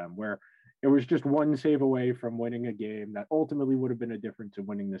lot to them, where it was just one save away from winning a game that ultimately would have been a difference in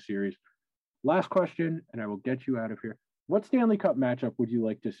winning the series. Last question, and I will get you out of here. What Stanley Cup matchup would you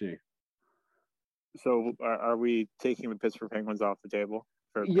like to see? So are we taking the Pittsburgh Penguins off the table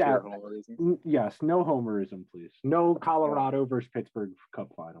for pure homer reasons? Yes, no homerism, please. No Colorado versus Pittsburgh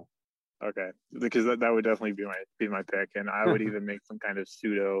Cup final. Okay, because that would definitely be my pick, and I would even make some kind of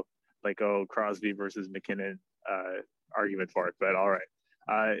pseudo Crosby versus McKinnon argument for it. But all right,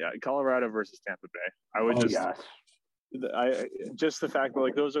 Colorado versus Tampa Bay. I would just the fact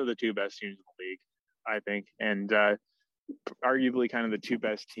that those are the two best teams in the league, I think, and arguably kind of the two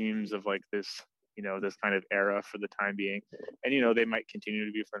best teams of this this kind of era for the time being, and they might continue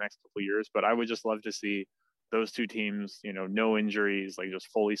to be for the next couple of years. But I would just love to see those two teams, no injuries,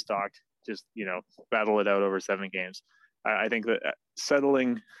 just fully stocked, just battle it out over 7 games. I think that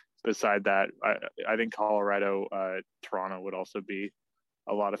settling beside that, I think Colorado, Toronto would also be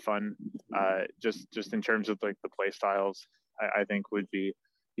a lot of fun. Just in terms of the play styles, I think would be,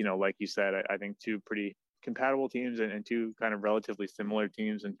 like you said, I think two pretty compatible teams and two kind of relatively similar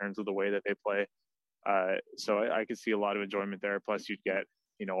teams in terms of the way that they play. So I could see a lot of enjoyment there. Plus, you'd get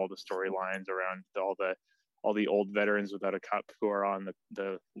all the storylines around all the old veterans without a cup who are on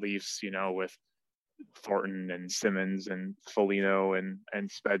the Leafs, with Thornton and Simmons and Foligno and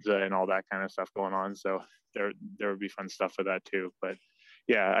Spezza and all that kind of stuff going on. So there would be fun stuff for that too. But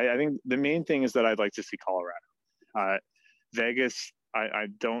yeah, I think the main thing is that I'd like to see Colorado. Vegas, I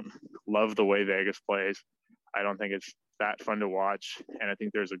don't love the way Vegas plays. I don't think it's that fun to watch, and I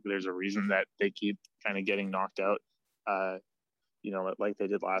think there's a reason that they keep kind of getting knocked out, like they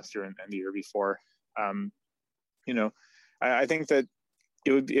did last year and the year before. I think that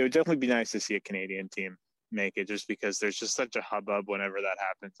it would definitely be nice to see a Canadian team make it, just because there's just such a hubbub whenever that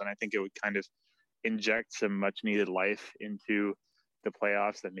happens, and I think it would kind of inject some much needed life into the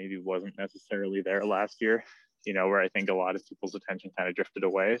playoffs that maybe wasn't necessarily there last year. Where I think a lot of people's attention kind of drifted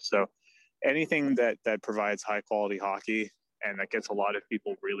away. So anything that provides high quality hockey and that gets a lot of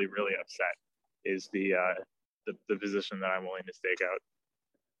people really, really upset is the position that I'm willing to stake out.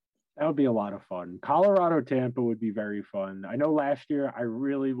 That would be a lot of fun. Colorado Tampa would be very fun. I know last year I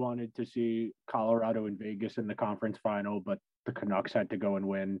really wanted to see Colorado and Vegas in the conference final, but the Canucks had to go and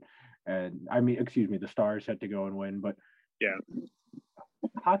win. The Stars had to go and win. But yeah,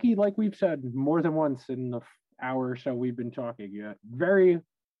 hockey, like we've said more than once in the hour or so we've been talking, very,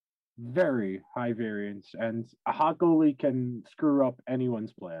 very high variance, and a hot goalie can screw up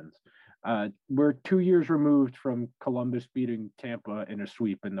anyone's plans. We're 2 years removed from Columbus beating Tampa in a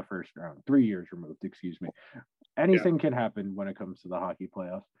sweep in the first round. 3 years removed, excuse me. Anything can happen when it comes to the hockey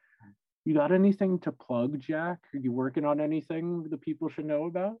playoffs. You got anything to plug, Jack? Are you working on anything the people should know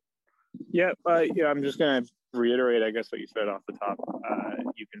about? Yeah, I'm just going to reiterate, I guess, what you said off the top.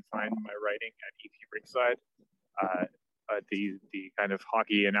 You can find my writing at EP Ringside, the kind of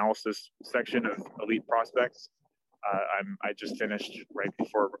hockey analysis section of Elite Prospects. I just finished right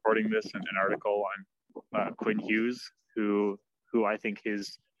before recording this an article on Quinn Hughes, who I think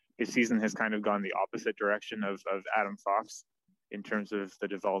his season has kind of gone the opposite direction of Adam Fox in terms of the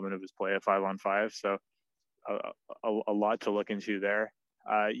development of his play at 5-on-5. So a lot to look into there.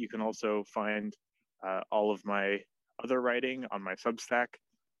 You can also find all of my other writing on my Substack,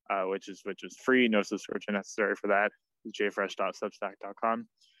 which is free, no subscription necessary for that. jfresh.substack.com.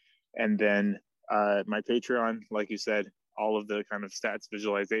 And then my Patreon, like you said, all of the kind of stats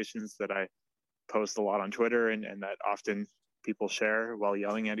visualizations that I post a lot on Twitter and that often people share while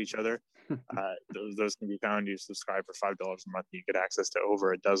yelling at each other. Those can be found. You subscribe for $5 a month. You get access to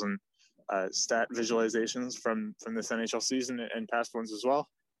over a dozen stat visualizations from this NHL season and past ones as well.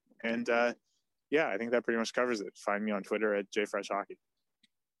 And I think that pretty much covers it. Find me on Twitter at jfreshhockey.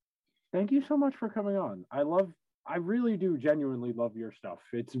 Thank you so much for coming on. I really do genuinely love your stuff.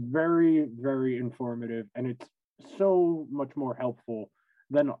 It's very, very informative, and it's so much more helpful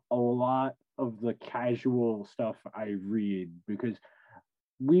than a lot of the casual stuff I read, because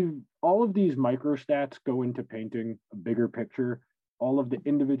all of these microstats go into painting a bigger picture. All of the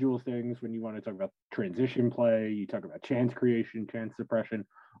individual things, when you want to talk about transition play, you talk about chance creation, chance suppression,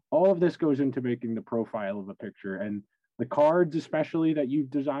 all of this goes into making the profile of a picture. And the cards, especially that you've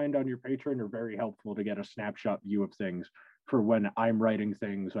designed on your Patreon, are very helpful to get a snapshot view of things for when I'm writing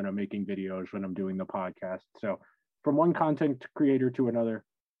things, when I'm making videos, when I'm doing the podcast. So from one content creator to another,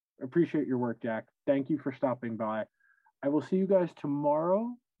 appreciate your work, Jack. Thank you for stopping by. I will see you guys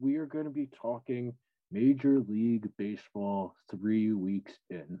tomorrow. We are going to be talking Major League Baseball 3 weeks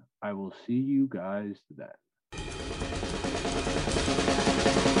in. I will see you guys then.